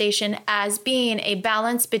manifestation as being a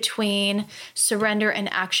balance between surrender and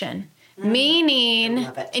action. Meaning,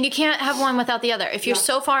 and you can't have one without the other. If you're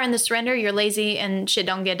so far in the surrender, you're lazy and shit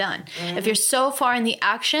don't get done. If you're so far in the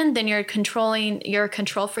action, then you're a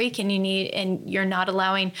control freak and you're not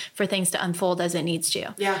allowing for things to unfold as it needs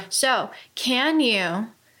to. Yeah. So, can you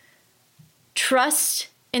trust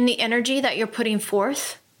in the energy that you're putting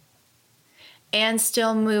forth and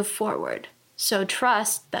still move forward? So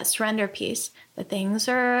trust that surrender piece, that things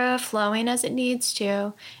are flowing as it needs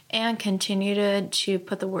to, and continue to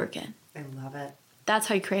put the work in. I love it. That's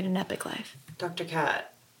how you create an epic life. Dr.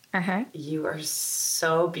 Kat, Uh-huh. you are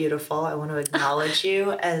so beautiful. I want to acknowledge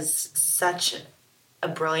you as such a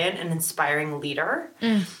brilliant and inspiring leader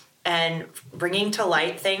and bringing to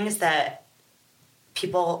light things that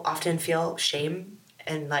people often feel shame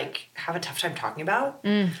and like have a tough time talking about.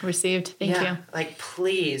 Received. Thank you. Like,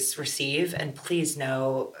 please receive, and please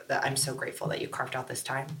know that I'm so grateful that you carved out this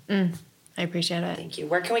time. I appreciate it. Thank you.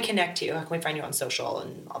 Where can we connect you? How can we find you on social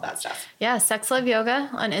and all that stuff? Yeah, Sex Love Yoga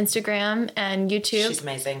on Instagram and YouTube. She's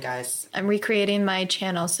amazing, guys. I'm recreating my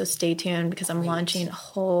channel, so stay tuned because I'm launching a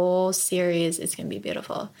whole series. It's going to be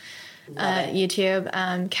beautiful. YouTube,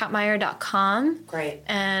 katmeyer.com. Great.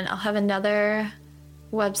 And I'll have another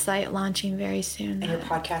website launching very soon. And your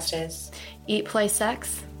podcast is? Eat, Play,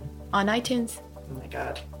 Sex on iTunes. Oh my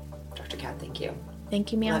God. Dr. Kat, thank you.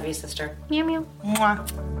 Thank you, meow. Love you, sister. Meow, meow.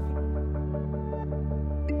 Mwah.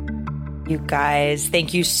 You guys,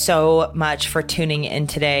 thank you so much for tuning in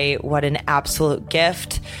today. What an absolute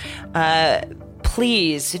gift.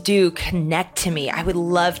 Please do connect to me. I would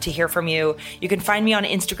love to hear from you. You can find me on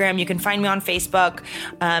Instagram. You can find me on Facebook,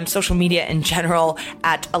 social media in general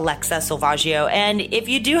at Alexa Silvaggio. And if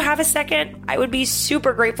you do have a second, I would be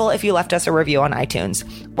super grateful if you left us a review on iTunes.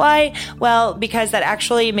 Why? Well, because that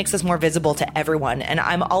actually makes us more visible to everyone. And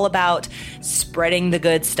I'm all about spreading the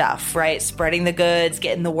good stuff, right? Spreading the goods,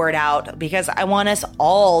 getting the word out, because I want us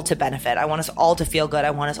all to benefit. I want us all to feel good.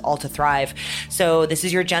 I want us all to thrive. So this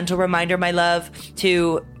is your gentle reminder, my love,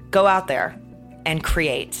 to go out there and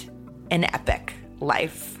create an epic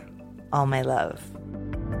life. All my love.